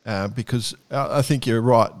people, because I think you're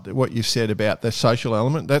right, what you said about the social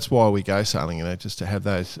element. That's why we go sailing, just to have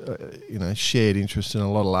those, shared interest and a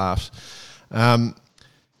lot of laughs.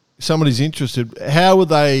 Somebody's interested, how would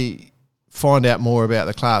they find out more about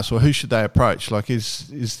the class, or who should they approach? Like,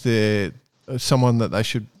 is there someone that they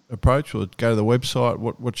should approach, or go to the website?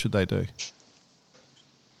 What should they do?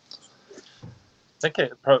 I think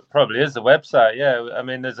it probably is the website. Yeah, I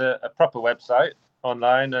mean, there's a proper website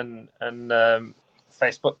online and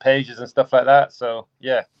Facebook pages and stuff like that. So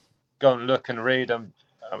yeah, go and look and read. I'm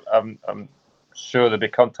sure there'll be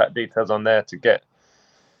contact details on there to get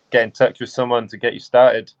in touch with someone to get you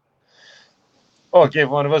started, or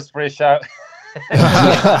give one of us a free shout.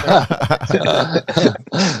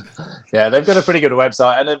 Yeah, they've got a pretty good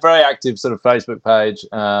website and a very active sort of Facebook page.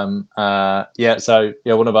 One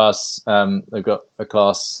of us, they've got a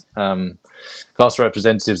class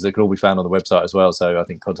representatives that can all be found on the website as well. So I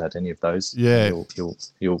think contact any of those. Yeah,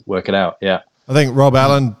 you'll work it out. Yeah. I think Rob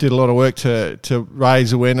Allen did a lot of work to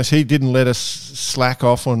raise awareness. He didn't let us slack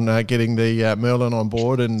off on getting the Merlin on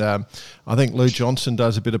board, and I think Lou Johnson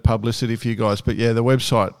does a bit of publicity for you guys. But yeah, the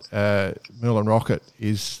website Merlin Rocket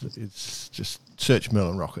it's just search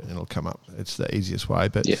Merlin Rocket and it'll come up. It's the easiest way.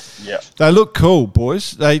 But they look cool,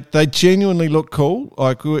 boys. They genuinely look cool.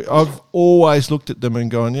 Like I've always looked at them and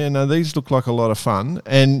gone, these look like a lot of fun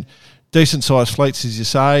and decent sized fleets, as you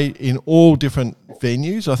say, in all different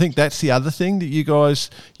venues. I think that's the other thing that you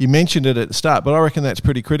mentioned it at the start, but I reckon that's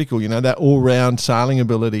pretty critical, that all-round sailing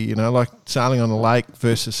ability, like sailing on a lake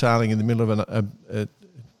versus sailing in the middle of a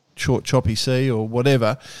short, choppy sea or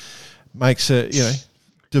whatever, makes a,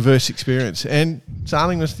 diverse experience. And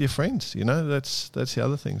sailing with your friends, that's the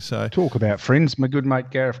other thing. So talk about friends. My good mate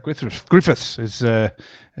Gareth Griffiths has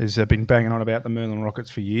been banging on about the Merlin Rockets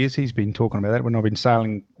for years. He's been talking about that when I've been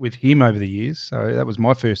sailing with him over the years. So that was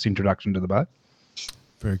my first introduction to the boat.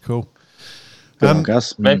 Very cool.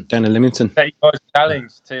 Gus, down in Leamington. Take your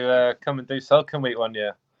challenge to come and do Sulcan Week one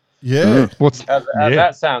year. Yeah. How's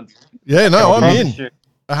that sound? Yeah, no, I'm in.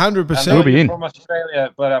 100%. We'll be in. From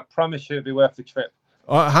Australia, but I promise you it'll be worth the trip.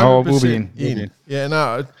 100% we'll be in. Yeah,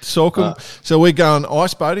 no, Sulcan. So we're going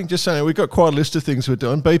ice boating. Just saying, we've got quite a list of things we're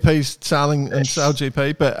doing. BP's sailing and Sail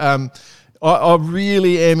GP, but I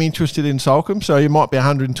really am interested in Sulcan. So you might be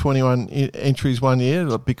 121 entries one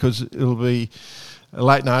year because it'll be a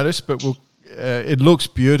late notice, but it looks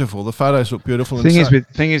beautiful. The photos look beautiful. Thing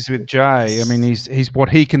is with Jay, I mean, he's what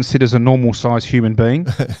he considers a normal size human being.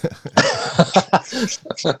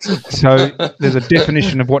 So there's a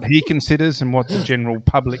definition of what he considers and what the general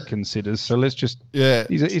public considers. So let's just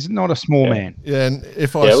he's not a small man. Yeah, and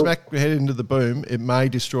if I smack my head into the boom, it may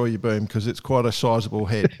destroy your boom because it's quite a sizable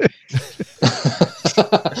head.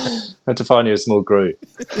 Had to find you a small crew.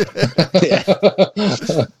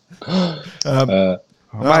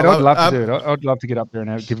 Mate, I'd love to do it. I'd love to get up there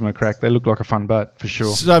and give them a crack. They look like a fun boat for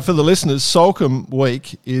sure. So for the listeners, Sulcan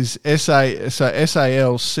Week is SALCOMBE.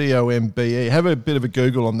 Have a bit of a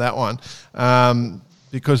Google on that one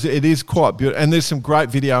because it is quite beautiful. And there's some great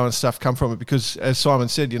video and stuff come from it because, as Simon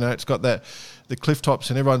said, it's got the cliff tops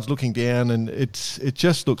and everyone's looking down and it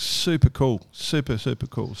just looks super cool, super, super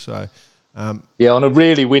cool. So Yeah, on a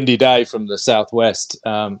really windy day from the southwest,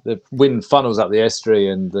 the wind funnels up the estuary,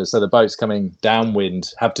 and so the boats coming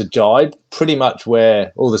downwind have to jibe pretty much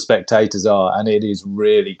where all the spectators are, and it is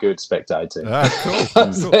really good spectating.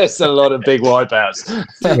 Cool. There's a lot of big wipeouts.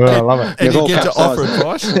 Well, I love it. And you get to offer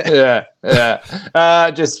advice.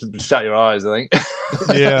 yeah. Just shut your eyes, I think.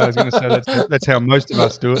 Yeah, I was going to say that's how most of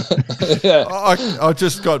us do it. Yeah. I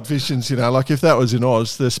just got visions, like if that was in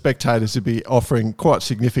Oz, the spectators would be offering quite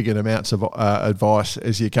significant amounts of advice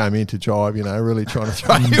as you came in to jibe, really trying to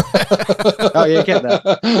throw you out. Oh, you get that.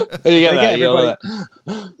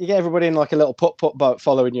 You get everybody in like a little putt-putt boat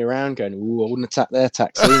following you around going, ooh, I wouldn't attack their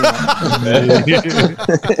taxi.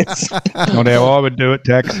 Not how I would do it,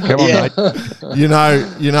 Tax. Come on, mate.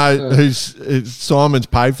 Simon's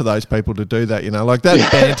paid for those people to do that, like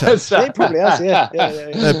that banter. He probably has, yeah.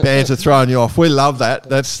 That banter throwing you off. We love that.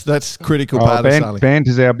 That's critical part of sailing.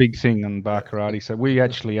 Banter's our big thing on bar karate, so we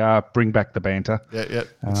actually bring back the banter. Yeah.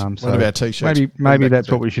 So one of our t-shirts. Maybe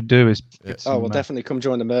that's what we should do is we'll definitely come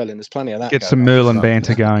join the Merlin. There's plenty of that. Get some Merlin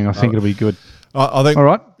banter going. I think it'll be good. I think, all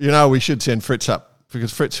right. We should send Fritz up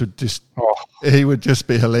because Fritz would he would just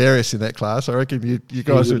be hilarious in that class. I reckon you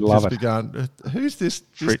guys would just be going, who's this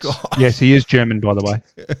Fritz. guy? Yes, he is German, by the way.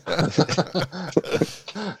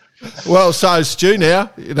 Well, so Stu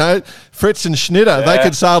now, Fritz and Schnitter, they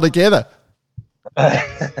could sail together.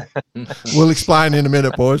 We'll explain in a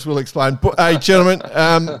minute, boys. We'll explain. Hey, gentlemen,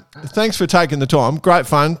 thanks for taking the time. Great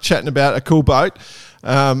fun chatting about a cool boat.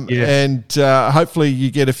 And hopefully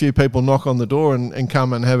you get a few people knock on the door and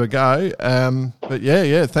come and have a go. But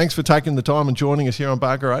thanks for taking the time and joining us here on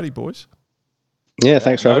Bar Karate, boys. Yeah,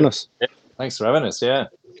 thanks for having us. Yeah, thanks for having us, yeah.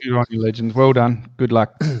 Good on you, legends. Well done. Good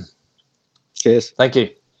luck. Cheers. Thank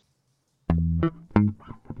you.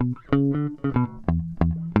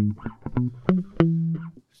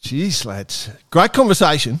 Jeez, lads. Great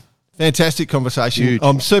conversation. Fantastic conversation. Huge.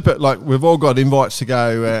 I'm super, we've all got invites to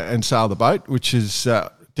go and sail the boat, which is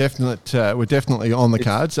definite. We're definitely on the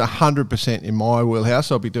cards, 100% in my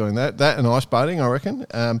wheelhouse. I'll be doing that. That and ice boating, I reckon.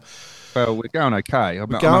 Well, we're going okay. I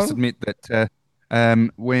must admit that we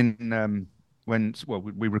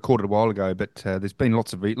recorded a while ago, but there's been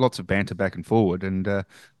lots of banter back and forward, and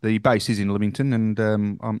the base is in Leamington, and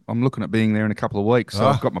I'm looking at being there in a couple of weeks. So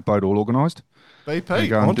I've got my boat all organised. BP,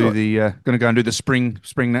 going to go and do the spring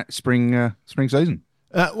season.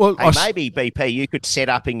 Maybe BP, you could set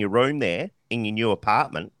up in your room there in your new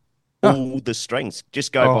apartment all the strings.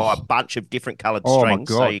 Just go buy a bunch of different coloured strings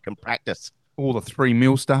so you can practice. All the 3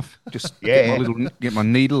 mil stuff. Just get my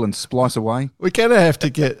needle and splice away. We're gonna have to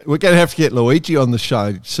get Luigi on the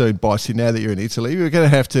show soon, Bossy. Now that you're in Italy, we're gonna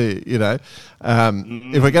have to,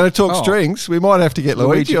 if we're gonna talk strings, we might have to get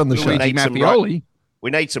Luigi on the show. We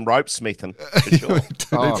need some rope smithing for sure.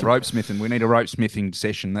 Rope smithing. We need a rope smithing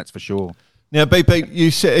session, that's for sure. Now,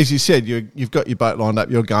 BP, as you said, you've got your boat lined up.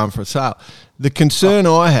 You're going for a sail. The concern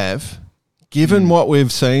I have, given what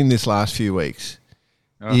we've seen this last few weeks,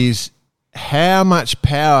 is how much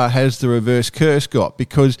power has the reverse curse got?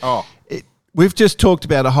 Because we've just talked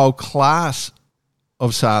about a whole class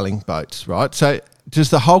of sailing boats, right? So does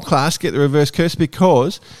the whole class get the reverse curse?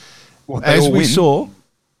 Because as we saw,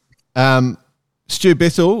 Stu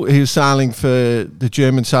Bithell, who's sailing for the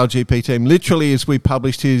German Sail GP team, literally as we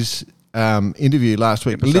published his interview last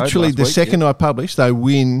week, second I published, they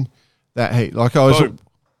win that heat.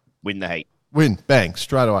 Win the heat. Win, bang,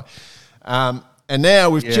 straight away. And now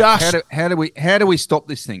we've just how do we stop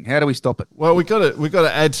this thing? How do we stop it? Well, we've got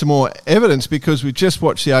to add some more evidence because we just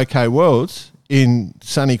watched the OK Worlds in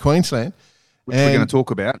sunny Queensland, which we're going to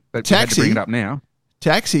talk about, but we had to bring it up now.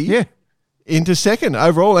 Taxi, into second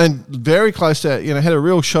overall, and very close to had a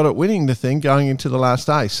real shot at winning the thing going into the last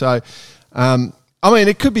day. So,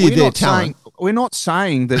 it could be their talent. We're not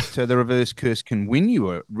saying that the reverse curse can win you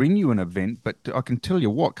an event, but I can tell you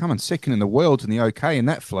what, coming second in the world in the OK in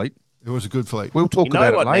that fleet. It was a good fleet. We'll talk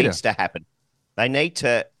about it later. What needs to happen? They need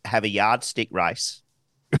to have a yardstick race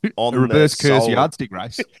on the reverse curse yardstick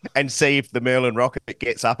race and see if the Merlin Rocket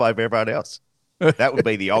gets up over everyone else. That would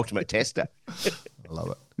be the ultimate tester. I love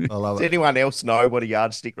it. Does anyone else know what a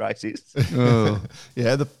yardstick race is?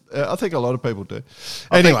 I think a lot of people do.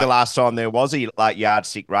 I think the last time there was a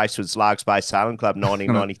yardstick race was Largs Bay Sailing Club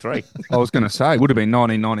 1993. I was going to say, it would have been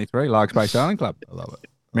 1993, Largs Bay Sailing Club. I love it.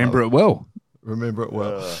 Remember it well.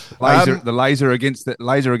 The laser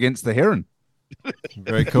against the heron.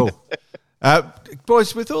 Very cool.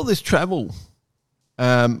 Boys, with all this travel,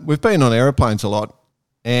 we've been on aeroplanes a lot,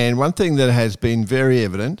 and one thing that has been very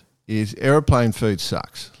evident is aeroplane food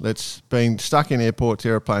sucks. Being stuck in airports,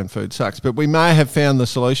 aeroplane food sucks. But we may have found the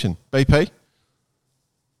solution. BP?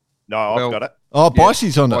 No, I've got it. Oh,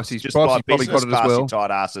 Bicey's on it. Bicey's Just my probably got business it as well. tight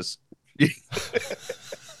asses.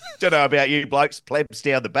 Don't know about you blokes, plebs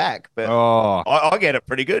down the back, but I get it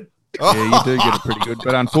pretty good. Yeah, you do get it pretty good.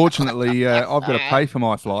 But unfortunately, I've got to pay for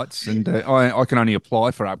my flights, and I can only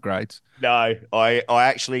apply for upgrades. No, I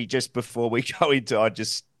actually, just before we go into,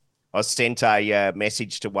 I sent a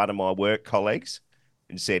message to one of my work colleagues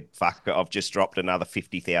and said, "Fuck, I've just dropped another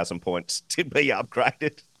 50,000 points to be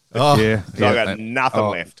upgraded." Oh, yeah, So I got nothing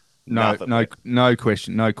left. No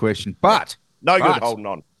question. But good holding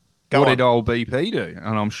on. What did old BP do?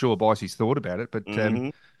 And I'm sure Bicey's thought about it, but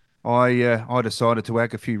I decided to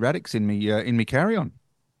whack a few radix in me carry-on,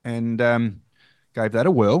 and gave that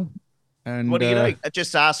a whirl. And what do you do? I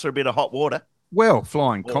just asked for a bit of hot water. Well,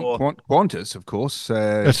 flying Qantas, of course.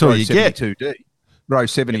 That's all you get. 72D. Row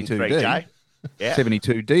 72D. Yeah.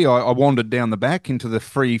 72D. I wandered down the back into the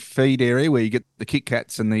free feed area where you get the Kit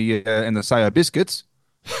Kats and the Sayo biscuits.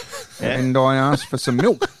 And I asked for some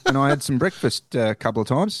milk, and I had some breakfast a couple of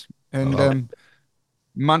times, and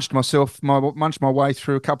munched my way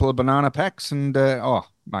through a couple of banana packs, and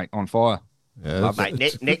mate, on fire. Yeah,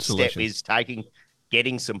 mate, next step is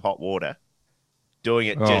getting some hot water, doing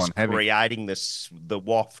it, creating the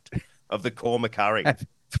waft of the korma curry.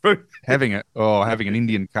 Having an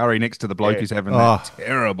Indian curry next to the bloke who's having that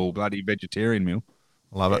terrible bloody vegetarian meal.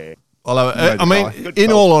 I love it. I mean,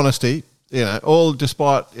 in all honesty,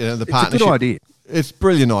 despite the partnership, it's a good idea. It's a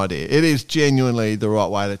brilliant idea. It is genuinely the right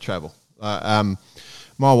way to travel.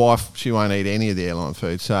 My wife, she won't eat any of the airline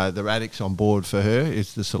food, so the radix on board for her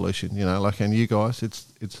is the solution. And you guys, it's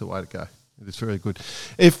the way to go. It's really good.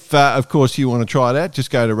 If, of course, you want to try it out, just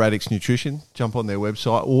go to Radix Nutrition, jump on their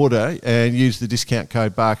website, order, and use the discount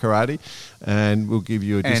code BARKARADI, and we'll give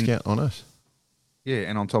you a discount on us. Yeah,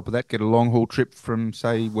 and on top of that, get a long-haul trip from,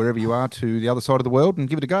 say, wherever you are to the other side of the world and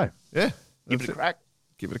give it a go. Yeah. Give it a crack.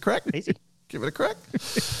 Give it a crack. Easy. Give it a crack.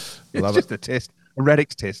 It's just a test, a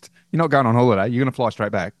Radix test. You're not going on holiday. You're going to fly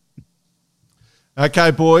straight back. Okay,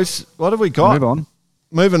 boys, what have we got?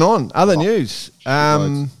 Moving on. Other news.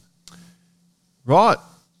 Right.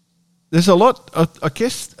 There's a lot, I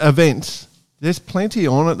guess, events. There's plenty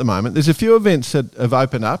on at the moment. There's a few events that have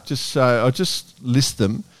opened up, I'll just list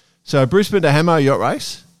them. So Brisbane to Hamo Yacht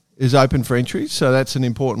Race is open for entry, so that's an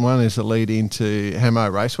important one as a lead into Hamo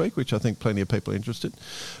Race Week, which I think plenty of people are interested.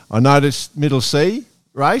 I noticed Middle Sea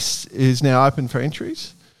Race is now open for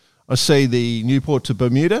entries. I see the Newport to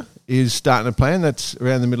Bermuda is starting to plan. That's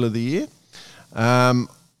around the middle of the year.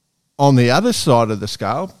 On the other side of the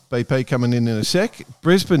scale, BP coming in a sec,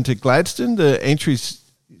 Brisbane to Gladstone, the entries,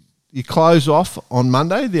 you close off on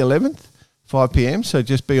Monday, the 11th, 5 p.m, so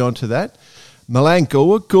just be on to that. Malang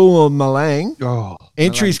Malang,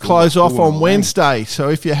 entries close off on Wednesday, so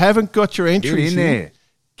if you haven't got your entries in,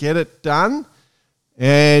 get it done.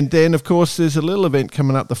 And then, of course, there's a little event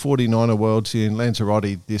coming up, the 49er Worlds in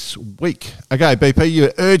Lanzarote this week. Okay, BP,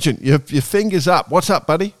 you're urgent. Your fingers up. What's up,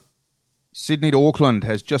 buddy? Sydney to Auckland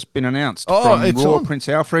has just been announced from Royal Prince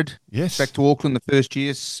Alfred. Yes. Back to Auckland the first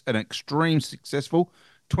year, an extreme successful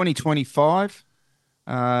 2025.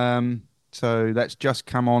 So that's just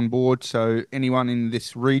come on board. So anyone in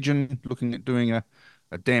this region looking at doing a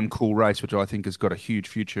damn cool race, which I think has got a huge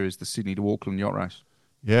future, is the Sydney to Auckland yacht race.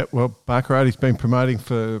 Yeah, well, Barkarati's been promoting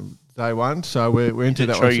for day one, so we're into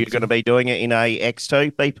that. Sure, you're going to be doing it in a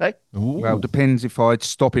X2 BP? Ooh. Well, it depends if I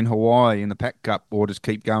stop in Hawaii in the Pac Cup or just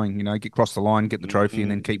keep going. Get across the line, get the trophy,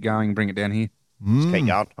 and then keep going and bring it down here. Just keep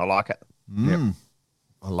going. I like it. Yep.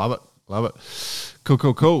 I love it.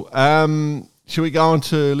 Cool. Should we go on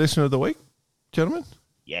to Listener of the Week, gentlemen?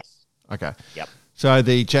 Yes. Okay. Yep. So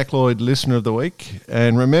the Jack Lloyd Listener of the Week,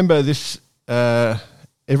 and remember this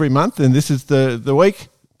every month, and this is the week,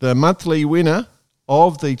 the monthly winner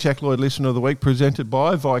of the Jack Lloyd Listener of the Week, presented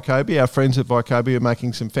by Vycobi. Our friends at Vycobi are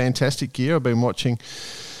making some fantastic gear.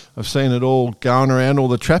 I've seen it all going around, all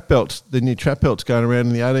the trap belts, the new trap belts going around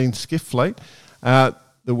in the 18 skiff fleet.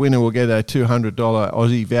 The winner will get a $200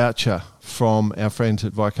 Aussie voucher from our friends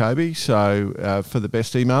at Vycobi, so for the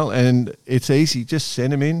best email. And it's easy, just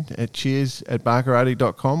send them in at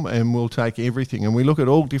cheers@barkarati.com and we'll take everything. And we look at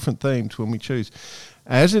all different themes when we choose.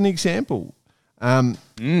 As an example,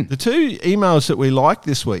 the two emails that we liked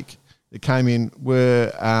this week that came in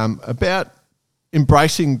were about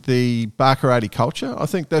embracing the Barkarati culture. I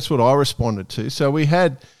think that's what I responded to. So we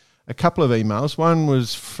had a couple of emails. One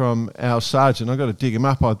was from our sergeant. I've got to dig him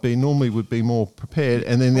up. Normally would be more prepared.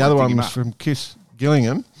 And then the other one was from Chris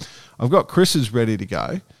Gillingham. I've got Chris's ready to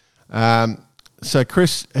go. So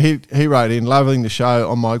Chris, he wrote in, loving the show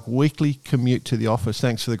on my weekly commute to the office.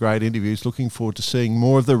 Thanks for the great interviews. Looking forward to seeing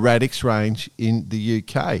more of the Radix range in the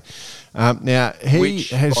UK. Now, Which,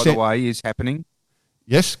 by the way, is happening.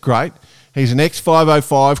 Yes, great. He's an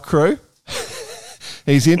X505 crew.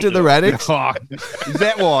 He's into the Radix. Oh, is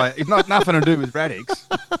that why? It's not nothing to do with Radix.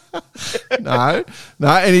 No.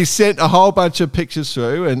 And he sent a whole bunch of pictures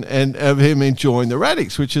through and of him enjoying the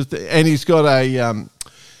Radix, which is, and he's got a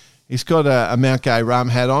Mount Gay rum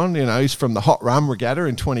hat on. You know, he's from the Hot Rum Regatta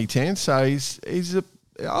in 2010. So I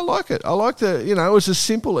like it. I like it was a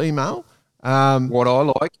simple email. What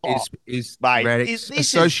I like is mate, Radix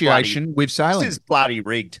association with sailing. This is bloody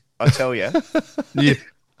rigged, I tell you. Yeah.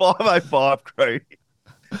 505 crew.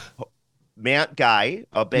 Mount Gay,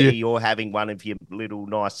 I bet you're having one of your little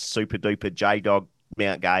nice super duper J-Dog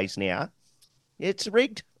Mount Gays now. It's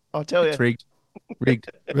rigged, I'll tell you. It's rigged.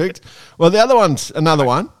 Rigged. Well, the other one's another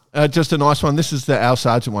one. Just a nice one. This is the Al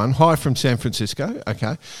Sargent one. Hi from San Francisco.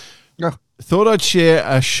 Okay. Oh. Thought I'd share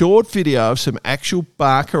a short video of some actual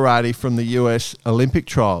bar karate from the US Olympic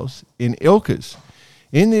trials in Ilkers.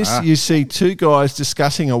 In this, you see two guys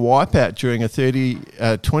discussing a wipeout during a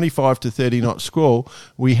 25 to 30 knot squall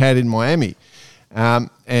we had in Miami, and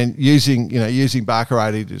using bar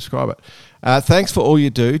karate to describe it. Thanks for all you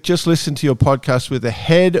do. Just listened to your podcast with the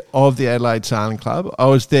head of the Adelaide Sailing Club. I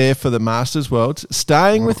was there for the Masters Worlds,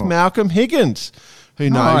 staying with Malcolm Higgins, who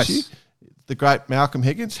knows you. The great Malcolm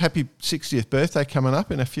Higgins. Happy 60th birthday coming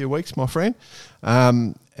up in a few weeks, my friend.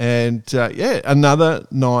 Another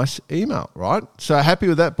nice email, right? So happy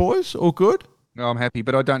with that, boys? All good? No, I'm happy,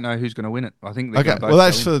 but I don't know who's going to win it. I think okay. Well,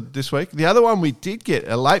 that's for this week. The other one we did get,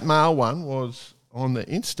 a late mail one, was on the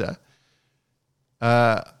Insta.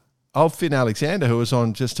 Old Finn Alexander, who was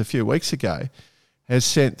on just a few weeks ago, has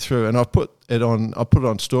sent through, and I put it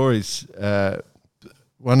on stories.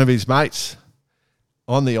 One of his mates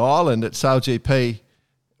on the island at Sail GP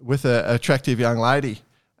with an attractive young lady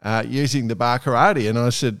using the bar karate, and I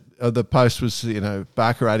said the post was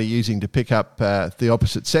bar karate using to pick up the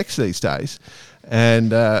opposite sex these days, and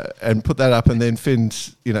put that up, and then Finn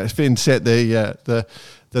sent the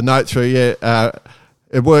note through.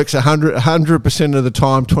 It works 100% of the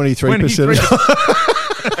time, 23% of the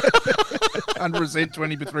time. 100%,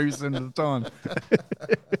 23% of the time.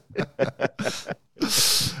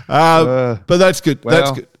 But that's good. Well,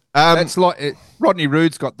 that's good. That's like it. Rodney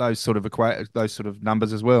Rood's got those sort of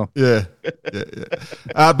numbers as well. Yeah.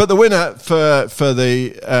 But the winner for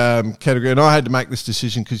the category, and I had to make this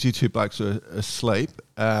decision because you two blokes were asleep.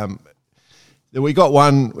 We got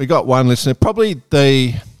one listener, probably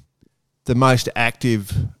the most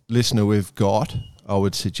active listener we've got. I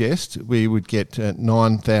would suggest we would get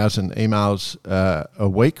 9,000 emails a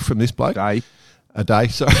week from this bloke. A day,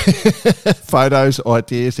 sorry. Photos,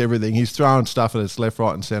 ideas, everything. He's throwing stuff at us left,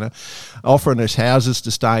 right, and centre, offering us houses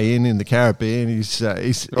to stay in the Caribbean. He's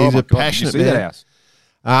a passionate man.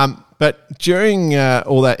 But during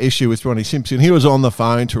all that issue with Ronnie Simpson, he was on the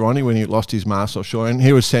phone to Ronnie when he lost his mast offshore, and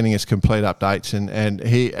he was sending us complete updates. And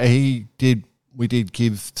we did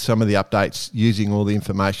give some of the updates using all the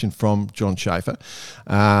information from John Schaefer.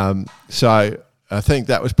 So I think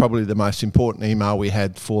that was probably the most important email we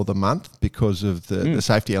had for the month because of the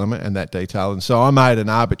safety element and that detail. And so I made an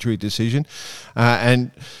arbitrary decision,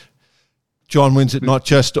 and John wins it not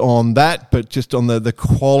just on that, but just on the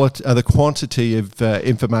quality, the quantity of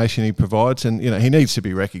information he provides. And he needs to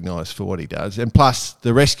be recognised for what he does. And plus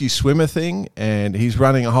the rescue swimmer thing, and he's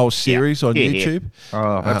running a whole series on YouTube.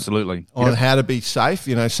 Oh, absolutely. On how to be safe.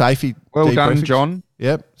 Safety. Well done, John.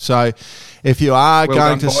 Yep. So, if you are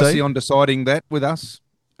going to see on deciding that with us,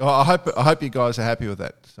 I hope you guys are happy with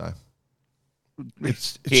that. So,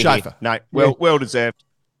 it's Schaefer. No, well deserved.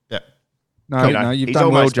 Yeah. No, you've he's done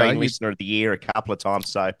well, almost Jay. been listener of the year a couple of times.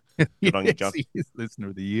 So, good on you, John. He is listener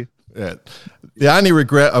of the year. Yeah. The only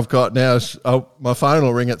regret I've got now is my phone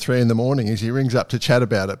will ring at 3 a.m. As he rings up to chat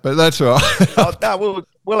about it, but that's all right. No,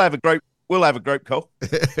 we'll have a group. We'll have a group call.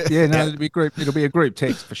 Yeah, no, it'll be a group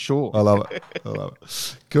text for sure. I love it.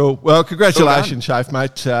 Cool. Well, congratulations, Shafe,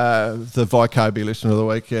 mate, the Vycobi listener of the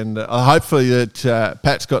week. And hopefully that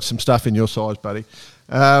Pat's got some stuff in your size, buddy.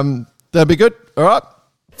 That'd be good. All right.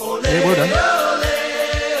 Yeah, well done.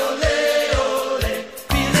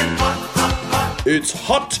 It's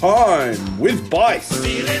hot time with Bice.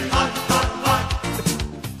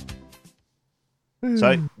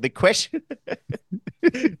 So the question,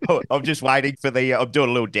 I'm just waiting for I'm doing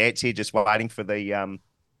a little dance here, just waiting for the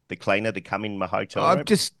cleaner to come in my hotel room.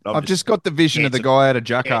 I've just got the vision of the guy out of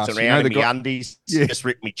Jackass. Around in my undies, just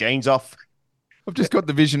ripped my jeans off. I've just got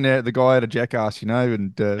the vision there, the guy out of Jackass,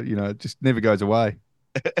 and it just never goes away.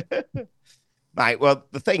 Mate, well,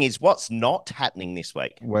 the thing is, what's not happening this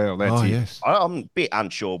week? Well, that's it. Yes. I'm a bit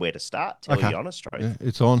unsure where to start, tell you the honest truth. Yeah,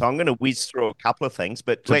 it's on. So I'm going to whiz through a couple of things,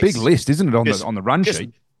 but It's a big list, isn't it, on the run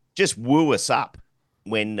sheet? Just woo us up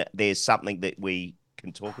when there's something that we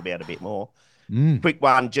can talk about a bit more. Quick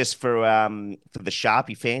one just for the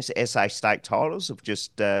Sharpie fans. The SA State titles have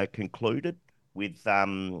just concluded with,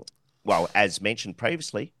 as mentioned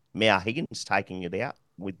previously, Mao Higgins taking it out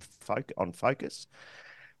with Focus.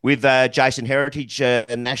 With Jason Heritage,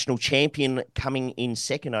 a national champion, coming in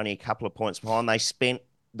second, only a couple of points behind. They spent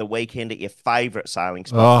the weekend at your favourite sailing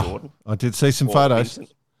spot, Jordan. I did see some photos.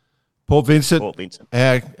 Port Vincent.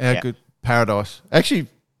 Our good paradise. Actually,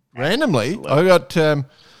 randomly, I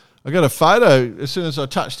got a photo as soon as I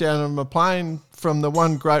touched down on my plane from the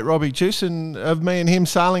one great Robbie Jewson of me and him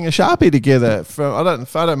sailing a Sharpie together. The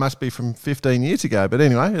photo must be from 15 years ago, but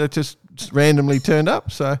anyway, it just randomly turned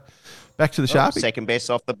up. So back to the Sharpie. Second best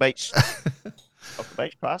off the beach,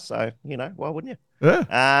 class. So why wouldn't you?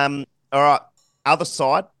 Yeah. All right. Other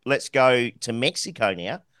side. Let's go to Mexico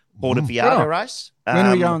now. Puerto Vallarta race. When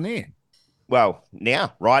are we going there? Well,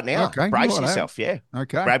 right now. Okay, brace yourself, yeah.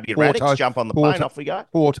 Okay. Grab your radix, jump on the plane, off we go.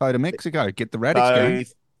 Porto to Mexico, get the radix going.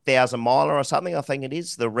 1,000-miler or something, I think it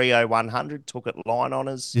is. The Rio 100 took it line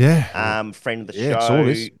honours. Yeah. Friend of the Yeah, show, saw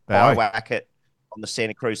this. Wacket on the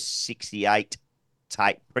Santa Cruz 68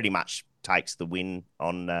 pretty much takes the win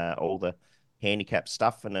on all the handicap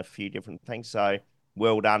stuff and a few different things. So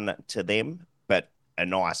well done to them, but a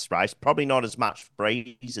nice race. Probably not as much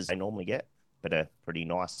breeze as they normally get, but a pretty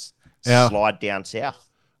nice slide down south.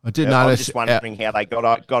 I did notice. I'm just wondering how they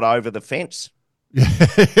got over the fence. The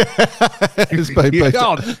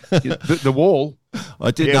wall.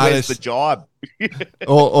 I did notice the jibe.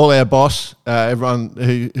 all our boss, everyone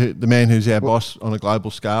the man who's our boss on a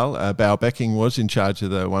global scale, Bao Becking, was in charge of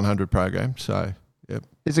the 100 program. So, yep.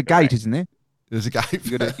 There's a gate, isn't there? There's a gate.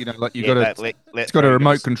 You got to, it's got a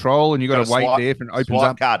remote control, and you got to wait there and it opens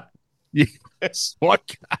up. Card. Yeah, swipe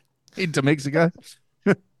card into Mexico.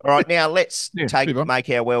 All right, now let's make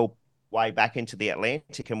our way back into the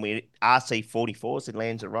Atlantic, and we RC44s in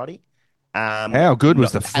Lanzarote. How good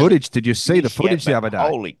was the footage? Did you see the footage the other day?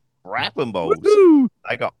 Holy crap and balls. Woo-hoo!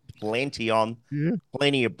 They got plenty on,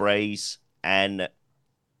 plenty of breeze, and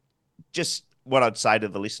just what I'd say to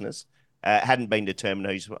the listeners, hadn't been determined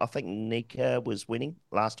I think Nika was winning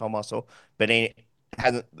last time I saw, but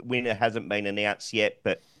winner hasn't been announced yet,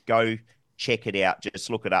 but go check it out. Just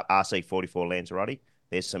look it up, RC44 Lanzarote.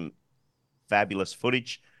 There's some fabulous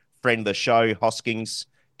footage. Friend of the show, Hoskins,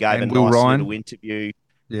 gave a nice little interview,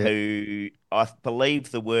 who I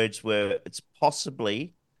believe the words were, it's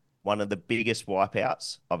possibly one of the biggest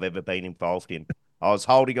wipeouts I've ever been involved in. I was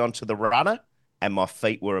holding on to the runner and my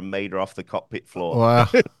feet were a metre off the cockpit floor. Wow.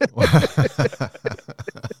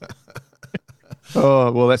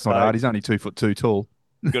 Oh, well, that's not hard. He's only 2'2" tall.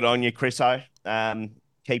 Good on you, Chriso.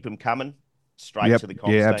 Keep him coming. Straight to the comms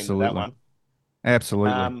team absolutely. with that one.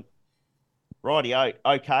 Absolutely. Rightio.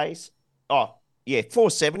 Okays. Oh, yeah,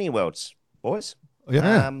 470 Worlds, boys.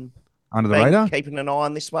 Yeah. Under the radar? Keeping an eye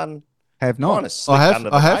on this one. Have not. I have. Under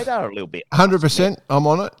the radar a little bit. 100%. I'm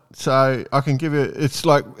on it. So I can give you, it's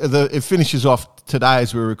like it finishes off today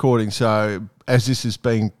as we're recording. So as this is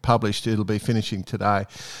being published, it'll be finishing today.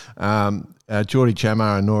 Geordie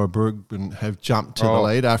Chamar and Nora Brugman have jumped to the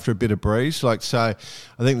lead after a bit of breeze. I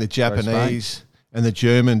think the Japanese and the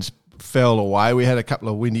Germans fell away. We had a couple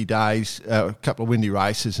of windy days, a couple of windy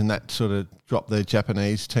races, and that sort of dropped the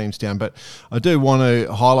Japanese teams down. But I do want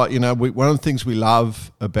to highlight, one of the things we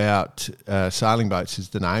love about sailing boats is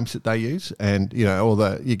the names that they use, and you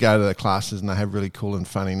go to the classes and they have really cool and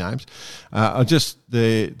funny names.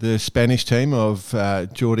 The Spanish team of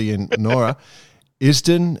Geordie and Nora,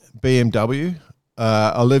 Isden BMW,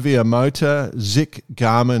 Olivia Mota, Zick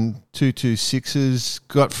Garmin 226s,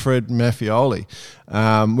 Gottfried Maffioli,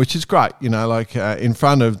 which is great, in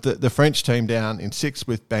front of the French team down in sixth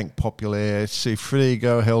with Banque Populaire,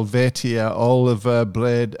 Cifrigo, Helvetia, Oliver,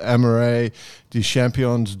 Bled, Amore, des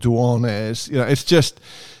Champions, Douanes.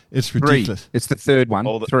 It's ridiculous. 3. It's the third one.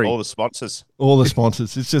 All the sponsors. All the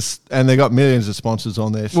sponsors. It's just, and they got millions of sponsors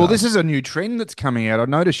on there. Well, this is a new trend that's coming out. I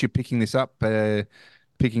noticed you're picking it up,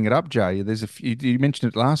 Jay. There's a few, you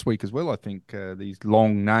mentioned it last week as well. I think these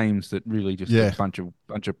long names that really just a bunch of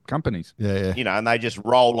companies. Yeah. And they just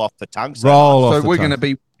roll off the tongue. So we're going to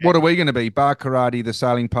be. What are we going to be? Bar Karate, the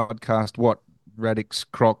sailing podcast. What? Radix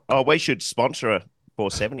Croc. Oh, we should sponsor a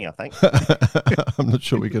 470. I think. I'm not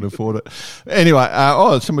sure we can afford it. Anyway,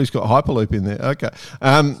 somebody's got Hyperloop in there. Okay,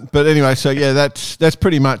 but anyway, so yeah, that's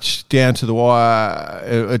pretty much down to the wire.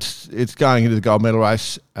 It's going into the gold medal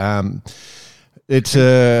race. It's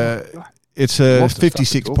It's a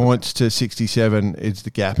 56 points to 67 is the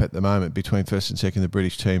gap at the moment between first and second. The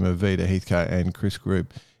British team of Vida Heathcote and Chris Grube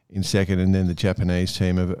in second, and then the Japanese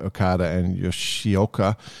team of Okada and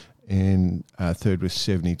Yoshioka in third with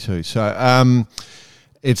 72. So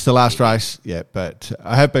it's the last race, but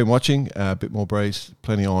I have been watching a bit more breeze,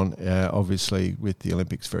 plenty on, obviously with the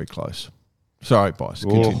Olympics very close. Sorry, boys,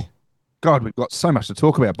 continue. God, we've got so much to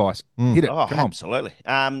talk about, boys. Hit it. Oh, Come on. absolutely.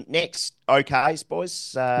 Next, OKs, boys.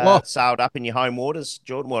 Sailed up in your home waters,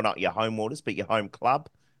 Jordan. Well, not your home waters, but your home club.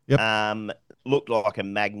 Yep. Looked like a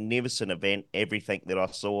magnificent event. Everything that I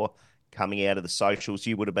saw coming out of the socials,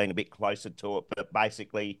 you would have been a bit closer to it. But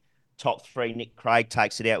basically, top three, Nick Craig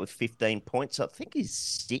takes it out with 15 points. I think he's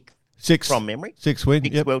sixth from memory. Six win.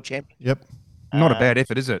 Sixth world champion. Yep. Not a bad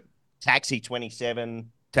effort, is it? Taxi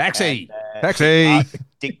 27. Taxi. And, Taxi.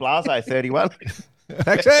 Dick Blazo 31.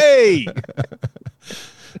 Taxi.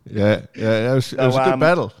 Yeah. It was a good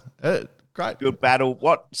battle. Great. Good battle.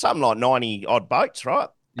 Something like 90 odd boats, right?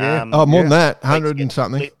 Yeah. More than that, 100 and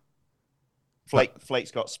something.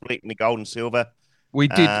 Fleet's got split in the gold and silver. We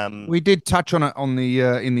did touch on it on the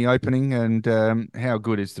in the opening, and how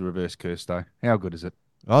good is the reverse curse though? How good is it?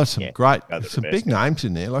 Oh, some big names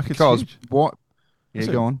in there. Like because what? Yeah,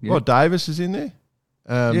 go on. Yeah. Well, Davis is in there.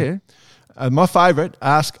 My favourite,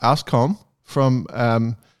 Askom from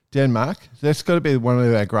Denmark. That's got to be one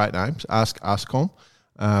of our great names. Askom.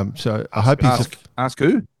 So I hope he's ask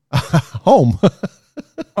who? Home.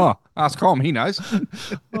 Oh, ask Hom. He knows.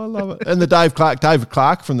 I love it. And the David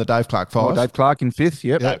Clark from the Dave Clark 5. Oh, Dave Clark in fifth.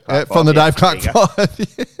 Yep. From the Dave Clark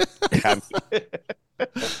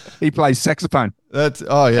 5. He plays saxophone.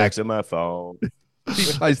 Saxophone.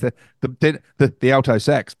 He plays the alto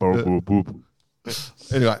sax.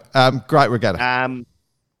 Anyway, great regatta.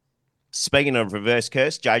 Speaking of reverse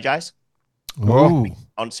curse, JJ's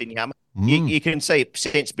on Sydney Harbour. You can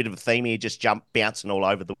sense a bit of a theme here, just bouncing all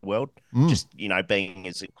over the world, just being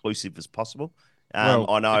as inclusive as possible.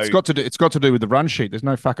 I know it's got to do with the run sheet. There's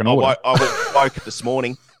no fucking order. I woke up this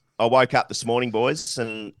morning. Boys,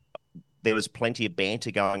 and there was plenty of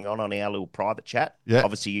banter going on our little private chat. Yeah.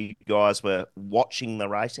 Obviously, you guys were watching the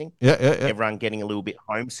racing. Yeah. Everyone getting a little bit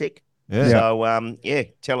homesick. Yeah. So,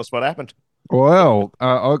 tell us what happened. Well,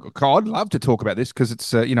 I'd love to talk about this because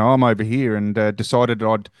it's, I'm over here and decided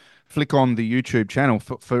I'd flick on the YouTube channel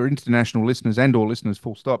for international listeners and all listeners,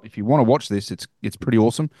 full stop. If you want to watch this, it's pretty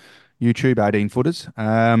awesome. YouTube 18-footers.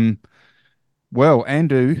 Well,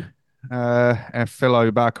 Andu, our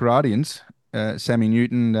fellow Barcaradians, Sammy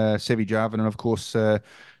Newton, Sevi Jarvan, and of course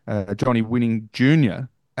Johnny Winning Jr.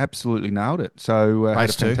 absolutely nailed it. So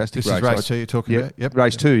race two. This is race two you're talking about. Yep.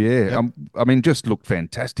 Race two, yeah. Yep. Just looked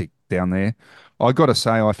fantastic down there. I got to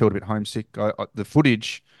say, I felt a bit homesick. The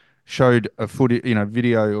footage showed a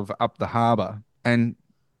video of up the harbour, and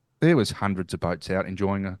there was hundreds of boats out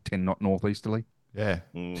enjoying a 10-knot northeasterly. Yeah,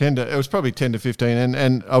 it was probably 10 to 15,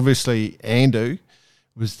 and obviously Andu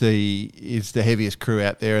is the heaviest crew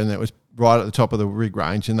out there, and that was right at the top of the rig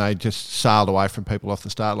range, and they just sailed away from people off the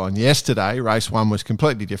start line. Yesterday, race one was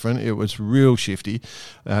completely different. It was real shifty,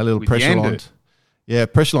 little pressure lines. Yeah,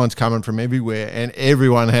 pressure lines coming from everywhere, and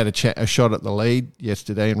everyone had a shot at the lead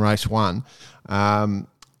yesterday in race one. So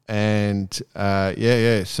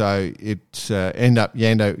it's end up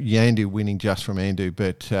Yandu winning just from Andu,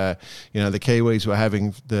 but the Kiwis were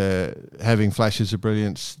having flashes of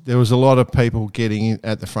brilliance. There was a lot of people getting in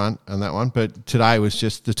at the front on that one, but today was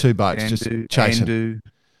just the two boats just chasing. Andu.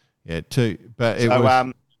 Yeah, two, but it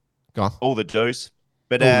was gone. All the dues.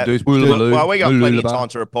 But well, we got plenty of time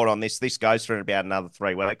to report on this. This goes for about another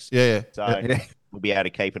 3 weeks. Yeah. So we'll be able to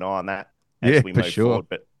keep an eye on that as we move forward.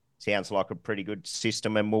 But sounds like a pretty good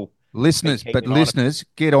system, and we'll listeners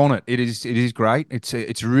get on it. It is great.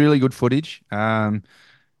 It's really good footage. It's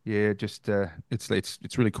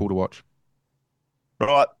really cool to watch.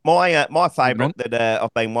 Right, my favourite that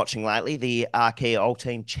I've been watching lately, the Archaea All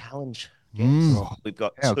Team Challenge. We've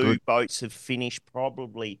got two boats have finished,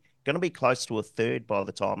 probably going to be close to a third by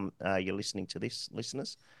the time you're listening to this,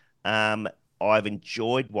 listeners. I've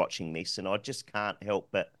enjoyed watching this, and I just can't help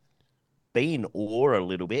but be in awe a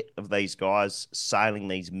little bit of these guys sailing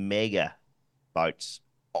these mega boats,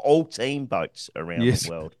 all team boats around the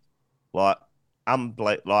world.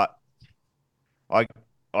 I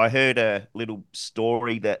heard a little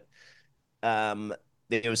story that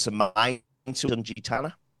there was some mainsail on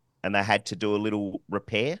Gitana, and they had to do a little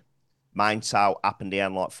repair, mainsail up and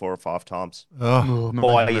down like 4 or 5 times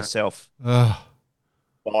by yourself.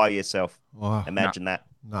 By yourself. Wow. Imagine that.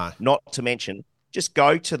 No. Not to mention, just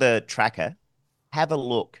go to the tracker, have a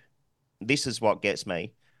look. This is what gets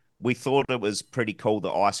me. We thought it was pretty cool,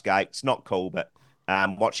 the ice gates. Not cool, but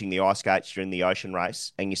watching the ice skates during the ocean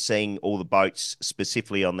race, and you're seeing all the boats,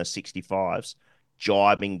 specifically on the 65s,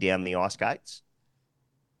 jibing down the ice skates.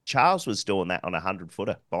 Charles was doing that on a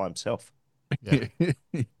 100-footer by himself,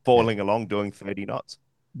 falling along, doing 30 knots.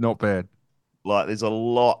 Not bad. Like, there's a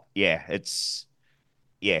lot. Yeah, it's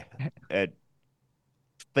a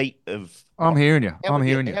feat of. I'm hearing you. How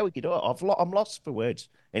we could do it? I'm lost for words.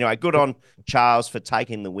 Anyway, good on Charles for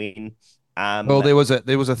taking the win. Well, there was a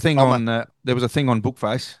thing on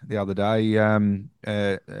Bookface the other day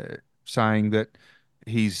saying that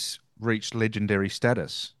he's reached legendary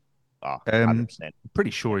status. Oh, 100%. Pretty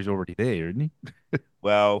sure he's already there, isn't he?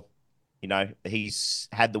 Well, he's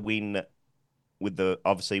had the win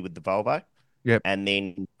obviously with the Volvo. Yep. And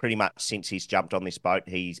then pretty much since he's jumped on this boat,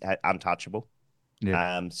 he's untouchable.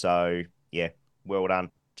 Yeah. So yeah, well done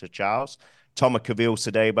to Charles. Thomas Cavill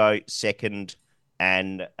Sedebo second,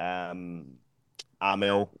 and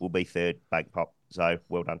Armel will be third, Bank Pop. So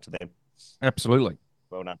well done to them. Absolutely.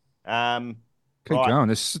 Well done. Keep going.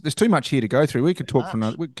 There's too much here to go through. We could talk for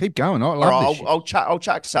another. We keep going. I love this. I'll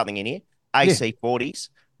chuck something in here. AC40s.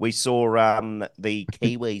 We saw the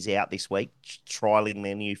Kiwis out this week trialing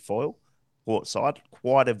their new foil port side.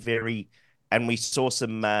 And we saw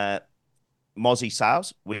some Mozzie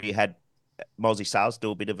sales. We had Mozzie sales do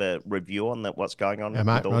a bit of a review on what's going on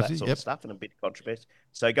with all that sort of stuff and a bit of controversy.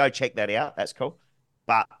 So go check that out. That's cool.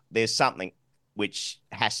 But there's something which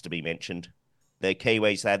has to be mentioned. The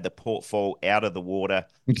Kiwis had the port foil out of the water.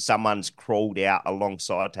 Someone's crawled out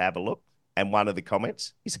alongside to have a look. And one of the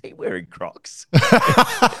comments, is he wearing Crocs?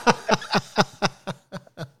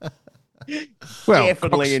 Well,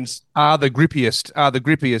 definitely Crocs are the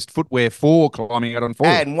grippiest footwear for climbing out on foil.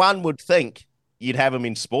 And one would think you'd have them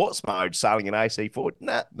in sports mode, sailing an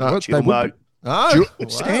AC40. No, chill mode. Oh,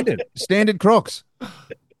 Standard Crocs.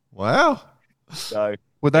 Wow. So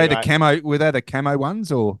were they the camo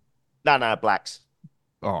ones or? No, blacks.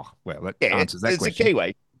 Oh, well, that answers that it's question. It's a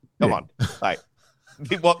Kiwi. Come on. Like,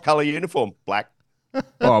 what colour uniform? Black.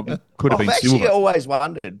 Oh, could have been silver. I've actually always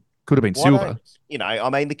wondered. Could have been silver. I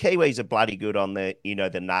mean, the Kiwis are bloody good on the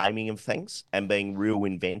naming of things and being real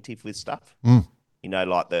inventive with stuff. Mm.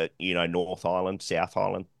 Like the, North Island, South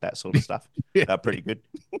Island, that sort of stuff. They're pretty good.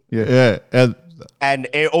 Yeah. And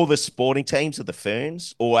all the sporting teams are the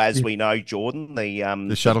Ferns, or as we know, Jordan, the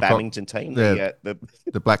Babington team, the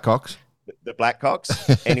Blackhawks. The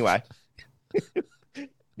Blackhawks. Anyway,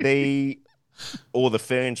 the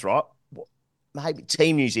Ferns, right? Maybe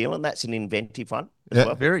Team New Zealand. That's an inventive one as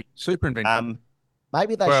well. Very super inventive.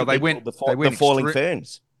 Maybe they should be called the Foiling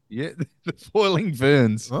Ferns. Yeah, the Foiling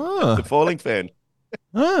Ferns. Oh. The Foiling Fern.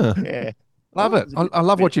 Oh. Yeah, love it. I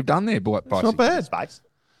love what you've done there, boy. It's not bad.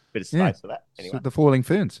 Bit of space for that. Anyway, so the Foiling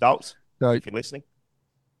Ferns. Dolts, so, if you're listening,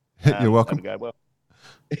 you're welcome. Go well.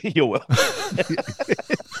 You're welcome.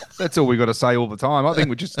 That's all we got to say all the time. I think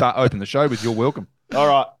we just open the show with "You're welcome." All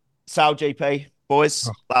right, Sail GP boys.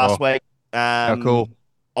 Last week, how cool.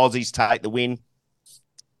 Aussies take the win.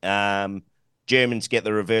 Germans get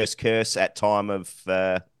the reverse curse at time of,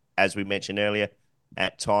 as we mentioned earlier,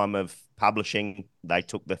 at time of publishing, they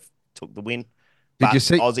took the win. Did you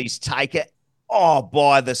see Aussies take it? Oh,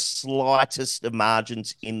 by the slightest of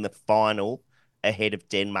margins in the final ahead of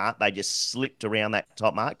Denmark. They just slipped around that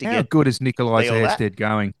top mark to How good is Nikolai Zerstedt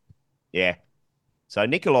going? Yeah. So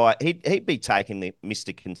Nikolai, he'd be taking the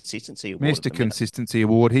Mr. Consistency Award. Mr. Consistency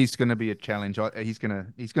Award. He's going to be a challenge. He's going to.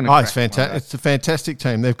 Oh, it's fantastic! It's a fantastic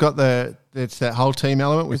team. They've got it's that whole team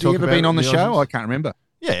element. Has he ever been on the show? I can't remember.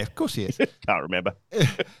 Yeah, of course he is. Can't remember.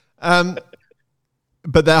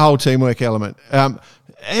 But that whole teamwork element.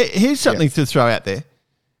 Here's something to throw out there.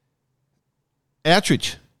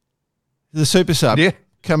 Outridge, the super sub,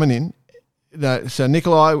 coming in. So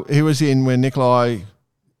Nikolai, he was in when Nikolai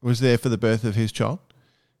was there for the birth of his child.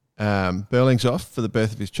 Burling's off for the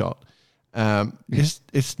birth of his child.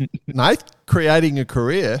 It's Nath creating a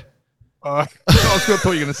career. I thought you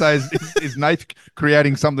were going to say is Nath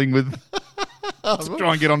creating something with to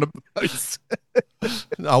try and get on the boats.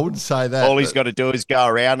 I wouldn't say that. All he's got to do is go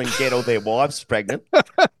around and get all their wives pregnant.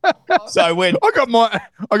 So when I got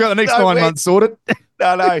the next 9 months sorted.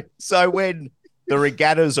 No. So when the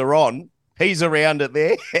regattas are on, he's around at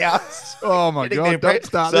their house. Oh my God! Don't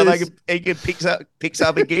start so this. he can picks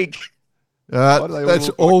up a gig. That's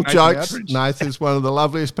all jokes. Nathan's one of the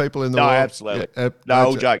loveliest people in the world. Absolutely.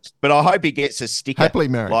 All jokes. But I hope he gets a sticker. Happily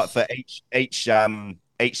married. Like for each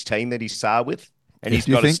team that he's sailed with. And he's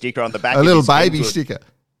got a sticker on the back. A little baby sticker.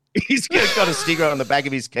 He's got a sticker on the back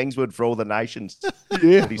of his Kingswood for all the nations.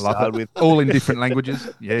 Yeah, He love started it. with. All in different languages.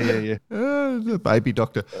 Yeah. The baby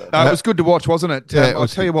doctor. It was good to watch, wasn't it? Yeah, I'll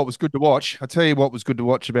tell you what was good to watch. I'll tell you what was good to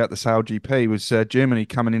watch about the Sail GP was Germany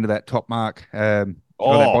coming into that top mark, or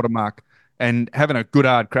that bottom mark, and having a good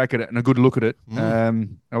hard crack at it and a good look at it. I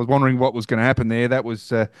was wondering what was going to happen there. That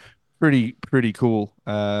was pretty cool.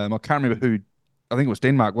 I can't remember who. I think it was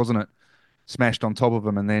Denmark, wasn't it? Smashed on top of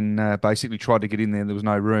them and then basically tried to get in there. There was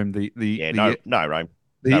no room. No room.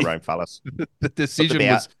 No room, fellas. The decision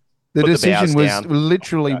was down.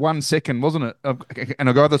 literally 1 second, wasn't it? And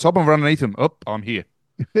I go over the top and run underneath him. Oh, I'm here.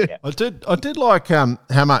 Yeah. I did like how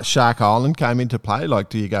much Shark Island came into play. Like,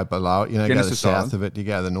 do you go below it? You know, go to the south of it, do you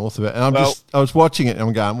go to the north of it? And I was watching it and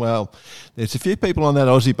I'm going, well, there's a few people on that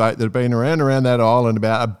Aussie boat that have been around that island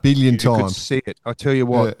about 1 billion times. You could see it. I tell you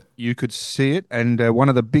what, you could see it. And one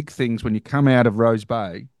of the big things when you come out of Rose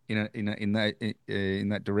Bay in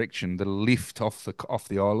that direction, the lift off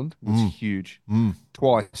the island was huge.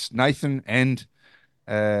 Twice, Nathan and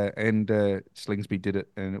Slingsby did it,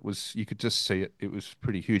 and you could just see it. It was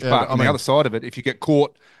pretty huge. But on the other side of it, if you get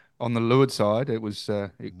caught on the leeward side, it was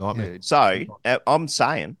nightmare. I'm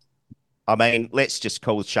saying, let's just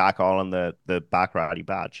call Shark Island the Barkarati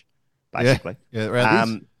barge, basically.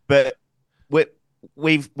 But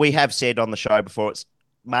we have said on the show before, it's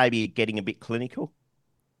maybe getting a bit clinical.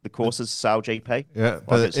 The courses, Sail GP. Yeah,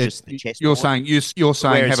 but it's just the chessboard. You're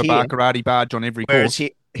saying have a Barkarati barge on every course.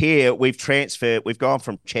 Here we've gone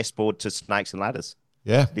from chessboard to snakes and ladders.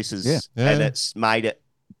 Yeah. This is and it's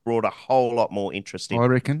brought a whole lot more interesting. I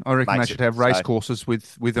reckon they should have race courses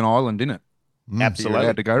with an island in it. Absolutely.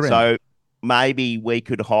 Allowed to go around. So maybe we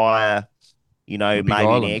could hire, maybe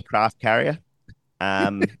an aircraft carrier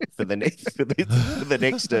for the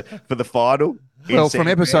final. Well, from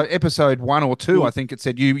episode 1 or 2, I think it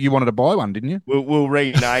said you wanted to buy one, didn't you? We'll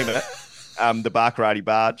rename it the Barkarati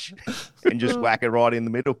barge and just whack it right in the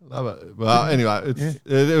middle. Love it. Well, anyway,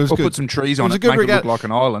 it was good. Put some trees on it, make it look like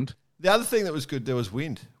an island. The other thing that was good, there was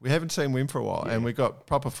wind. We haven't seen wind for a while, and we got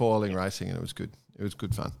proper foiling racing, and it was good. It was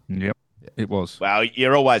good fun. Yep, it was. Well,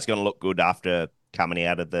 you're always going to look good after coming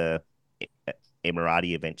out of the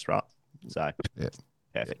Emirati events, right? So,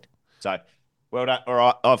 perfect. So, well done. All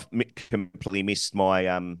right, I've completely missed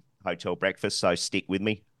my hotel breakfast, so stick with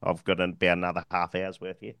me. I've got about another half hour's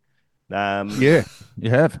worth here. Yeah, you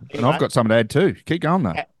have. And I've got something to add too. Keep going,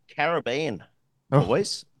 though. Caribbean,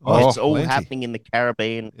 boys. It's all happening in the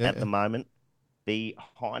Caribbean at the moment. The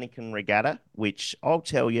Heineken Regatta, which I'll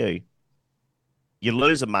tell you, you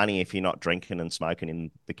lose the money if you're not drinking and smoking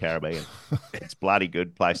in the Caribbean. It's a bloody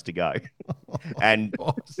good place to go. And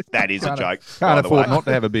that is a joke. Can't afford not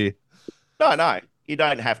to have a beer. No, you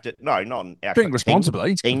don't have to. No, not in our drink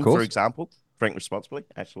responsibly. Ting, for example. Drink responsibly,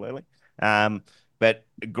 absolutely. But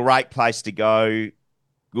a great place to go.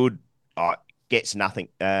 Good. Gets nothing.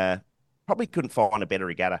 Probably couldn't find a better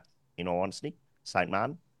regatta, in all honesty. St.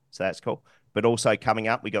 Martin. So that's cool. But also coming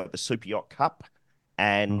up, we got the Super Yacht Cup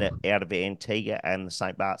and out of Antigua and the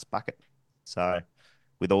St. Bart's Bucket. So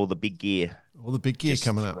with all the big gear. All the big gear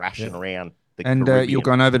coming up. Crashing around. And you're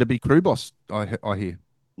going over to be crew boss, I hear.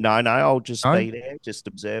 No, I'll just be there, just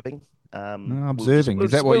observing. Observing.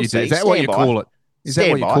 Is that what you do? Is that what you call it? Is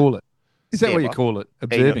that what you call it? Is that what you call it?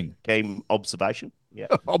 Observing. Keen observation. Yeah.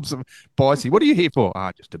 Bicey, what are you here for?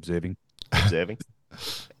 Just observing. Observing.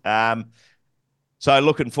 So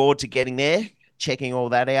looking forward to getting there, checking all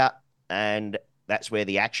that out, and that's where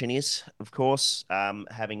the action is, of course,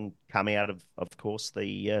 having come out of course,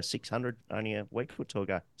 the 600 only a week or two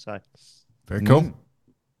ago. So very cool.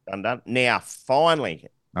 Done. Now, finally.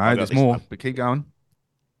 No, there's more, but keep going.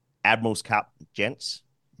 Admiral's Cup, gents.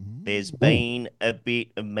 There's been a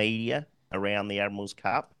bit of media around the Admiral's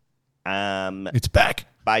Cup. It's back.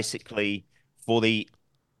 Basically, for the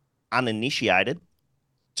uninitiated,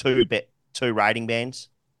 two rating bands.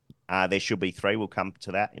 There should be 3. We'll come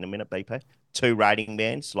to that in a minute, BP. 2 rating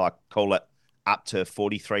bands, like call it up to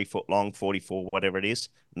 43 foot long, 44, whatever it is,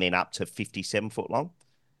 and then up to 57 foot long.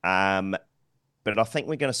 But I think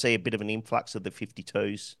we're going to see a bit of an influx of the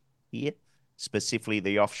 52s here, specifically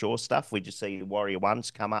the offshore stuff. We just see the Warrior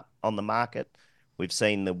 1s come up on the market. We've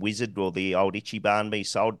seen the Wizard or the old Ichiban be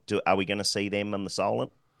sold. Are we going to see them on the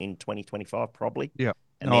Solent in 2025? Probably. Yeah.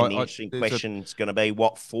 And then the interesting question is going to be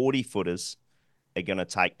what 40-footers are going to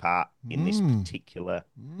take part in this particular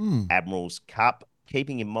Admiral's Cup.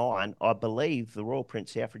 Keeping in mind, I believe the Royal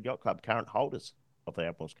Prince Alfred Yacht Club current holders of the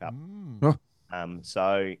Admiral's Cup.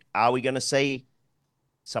 So are we going to see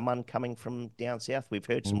someone coming from down south? We've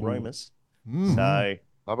heard some rumours. So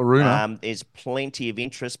love a rumour. There's plenty of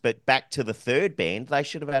interest, but back to the third band, they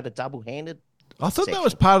should have had a double-handed I thought that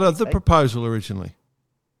was part of the proposal originally.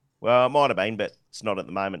 Well, it might have been, but it's not at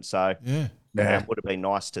the moment. So Yeah. it would have been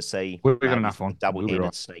nice to see. We've got enough on. Double-headed We'll be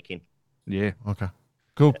right. sneak in. Yeah. Okay.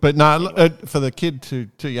 Cool. But no, for the kid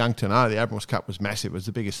too young to know, the Admiral's Cup was massive. It was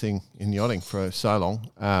the biggest thing in yachting for so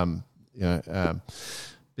long.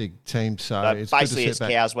 Big team. So it's basically, good it's to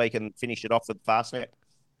see Cows Week and finish it off with Fastnet.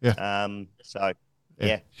 Yeah.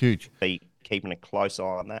 Yeah, huge. Be keeping a close eye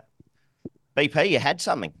on that. BP, you had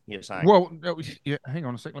something you were saying. Well, hang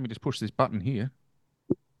on a sec. Let me just push this button here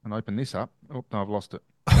and open this up. Oh, no, I've lost it.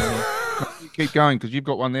 You keep going because you've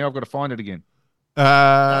got one there. I've got to find it again.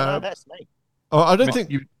 No, that's me. Oh, I don't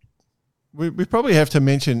think we probably have to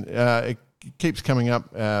mention it keeps coming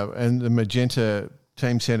up and the Magenta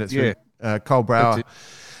team sent it through. Cole Brower.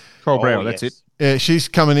 Cole Brower, that's it. Yeah, she's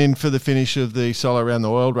coming in for the finish of the solo around the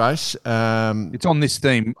world race. It's on this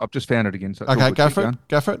theme. I've just found it again. So okay, go for it.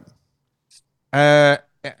 Go for it.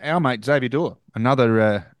 Our mate Xavier Dorr,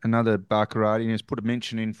 another Barcarati, has put a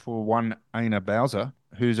mention in for one Aina Bowser,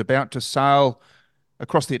 who's about to sail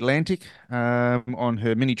across the Atlantic on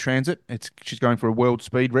her mini transit. She's going for a world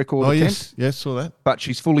speed record attempt. Yes, saw that. But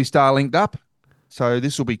she's fully Starlinked up, so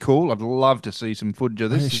this will be cool. I'd love to see some footage of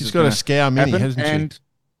this. She's got a Scour Mini, hasn't she? And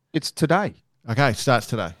it's today. Okay, starts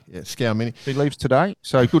today. Yeah, Scour Mini. She leaves today,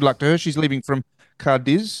 so good luck to her. She's leaving from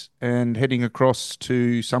Cadiz and heading across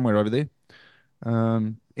to somewhere over there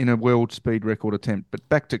in a world speed record attempt. But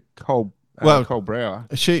back to Cole Brower.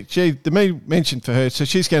 The mention for her, so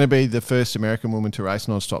she's going to be the first American woman to race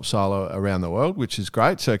non-stop solo around the world, which is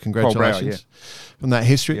great. So congratulations from that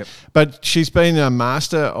history. Yep. But she's been a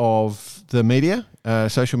master of the media,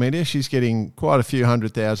 social media. She's getting quite a few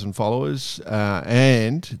 100,000 followers.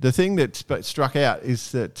 And the thing that struck out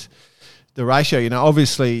is that the ratio,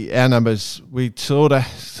 obviously our numbers, we kind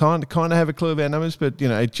of have a clue of our numbers, but,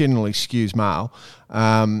 it generally skews male.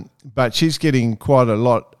 But she's getting quite a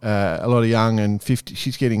lot of young and 50.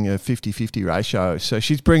 She's getting a 50-50 ratio. So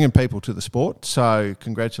she's bringing people to the sport. So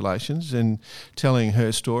congratulations and telling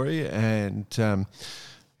her story. And,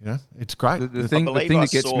 it's great. The thing that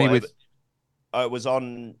gets me with... It was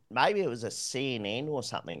on, maybe it was a CNN or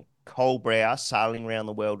something. Cole Brower sailing around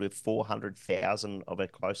the world with 400,000 of her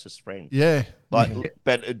closest friends. Yeah. But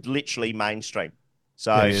literally mainstream.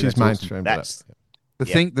 So she's mainstream. That's the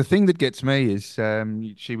thing that gets me is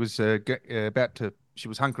she was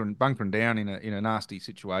bunkering down in a nasty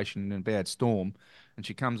situation in a bad storm, and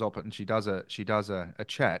she comes up it and she does a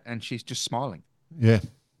chat and she's just smiling. Yeah.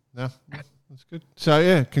 No. That's good.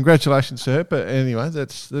 So, congratulations to her. But anyway,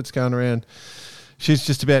 that's going around. She's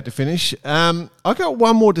just about to finish. I got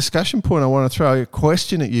one more discussion point I want to throw a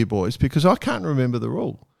question at you boys because I can't remember the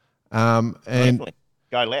rule. And definitely.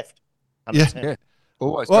 Go left. 100%. Yeah.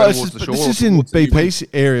 Always well, go towards the shore. This is in BP's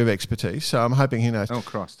area of expertise, so I'm hoping he knows. Oh,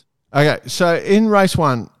 Christ. Okay, so in race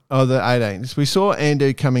 1 of the 18s, we saw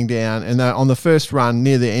Andu coming down and they're on the first run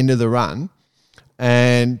near the end of the run,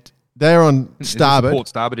 and they're on starboard. It's a port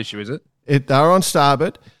starboard issue, is it? They were on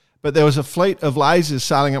starboard, but there was a fleet of lasers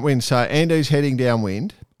sailing upwind. So Andu's heading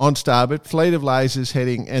downwind on starboard, fleet of lasers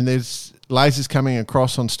heading, and there's lasers coming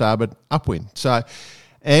across on starboard upwind. So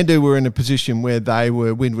Andu were in a position where they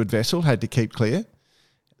were windward vessel, had to keep clear.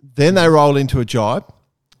 Then they rolled into a jibe.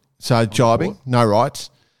 So jibing, no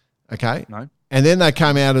rights. Okay. No. And then they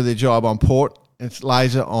come out of the jibe on port, and it's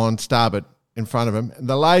laser on starboard in front of them.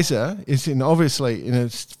 The laser is obviously in a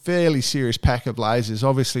fairly serious pack of lasers.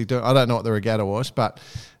 Obviously, I don't know what the regatta was, but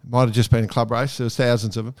it might have just been a club race. There was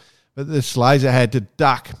thousands of them. But this laser had to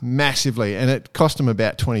duck massively, and it cost them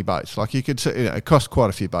about 20 boats. Like you could see, it cost quite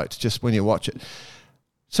a few boats just when you watch it.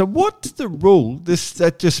 So what's the rule?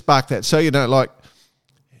 That just sparked that. So, like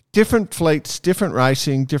different fleets, different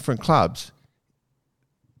racing, different clubs.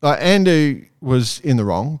 Like Andu was in the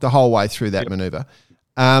wrong the whole way through that manoeuvre.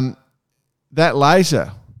 That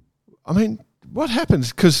laser, I mean, what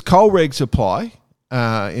happens? Because coal regs apply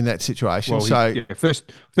in that situation. Well,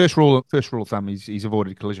 first rule of thumb is he's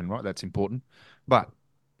avoided collision, right? That's important. But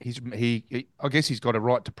he I guess he's got a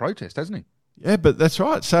right to protest, hasn't he? Yeah, but that's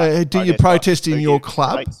right. So do you protest in your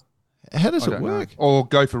club? How does it work? Know. Or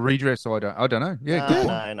go for redress? I don't know. Yeah, good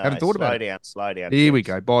point. No. Haven't thought about it. Slow down. Here we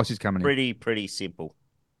go. Bice is coming in. Pretty simple.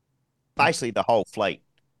 Basically, the whole fleet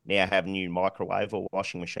now have a new microwave or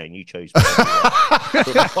washing machine. You choose.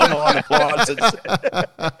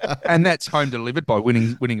 And that's home delivered by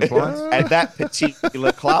winning appliance. And that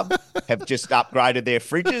particular club have just upgraded their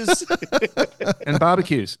fridges and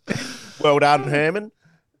barbecues. Well done, Herman.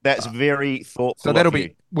 That's very thoughtful. So that'll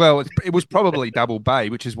be it was probably Double Bay,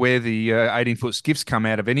 which is where the 18-foot skiffs come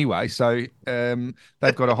out of anyway. So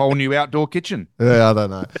they've got a whole new outdoor kitchen. Yeah, I don't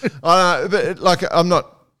know. But I'm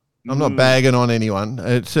not I'm not bagging on anyone.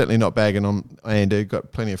 It's certainly not bagging on Andy.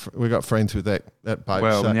 We've got friends with that boat.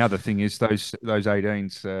 Well, and the other thing is those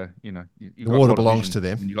 18s. The water belongs to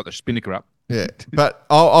them. And you got the spinnaker up. Yeah, but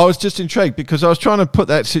I was just intrigued because I was trying to put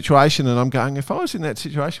that situation, and I'm going, if I was in that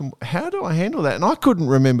situation, how do I handle that? And I couldn't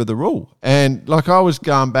remember the rule. And like I was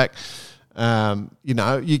going back,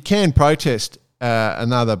 you can protest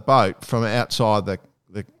another boat from outside the.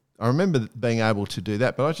 I remember being able to do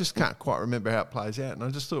that, but I just can't quite remember how it plays out. And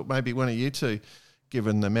I just thought maybe one of you two,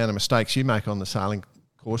 given the amount of mistakes you make on the sailing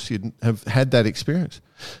course, you'd have had that experience.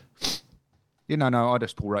 Yeah, no, I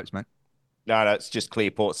just pull ropes, mate. No, it's just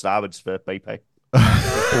clear port starboards for BP.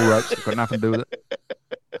 Pull ropes, got nothing to do with it.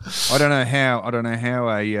 I don't know how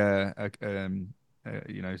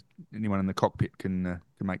anyone in the cockpit can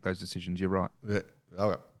make those decisions. You're right. Yeah.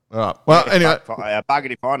 Okay. All right. Well, anyway,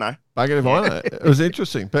 buggered if I know. Buggered if I know. It was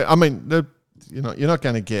interesting, but I mean, you're not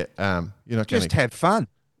going to get. You're not going to have fun.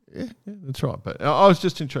 Yeah, that's right. But I was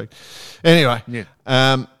just intrigued. Anyway, yeah.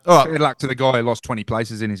 All right. Good luck to the guy who lost 20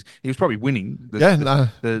 places in his. He was probably winning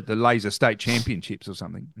the laser state championships or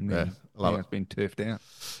something. Yeah, love it. It's been turfed out.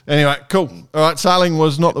 Anyway, cool. All right, sailing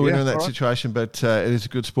was not the winner in that situation, but it is a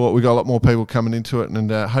good sport. We got a lot more people coming into it,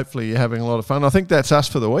 and hopefully you're having a lot of fun. I think that's us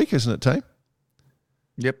for the week, isn't it, team?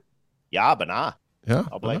 Yep. Yeah, but nah. Yeah,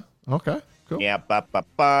 I believe. Okay, cool. Yeah,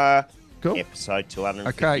 cool. Episode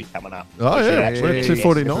 250 coming up. Oh, yeah. We're at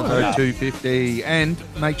 249. Episode 250. And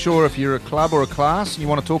make sure if you're a club or a class and you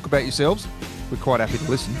want to talk about yourselves, we're quite happy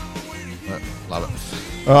to listen. Love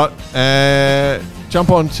it. All right.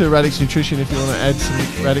 Jump on to Radix Nutrition if you want to add some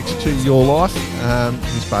Radix to your life.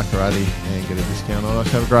 Use Barkarati and get a discount on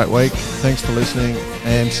us. Have a great week. Thanks for listening.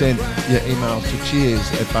 And send your emails to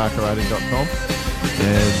cheers@barkarati.com.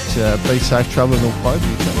 And be safe travelling all close to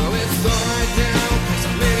each other.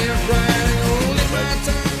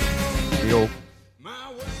 We all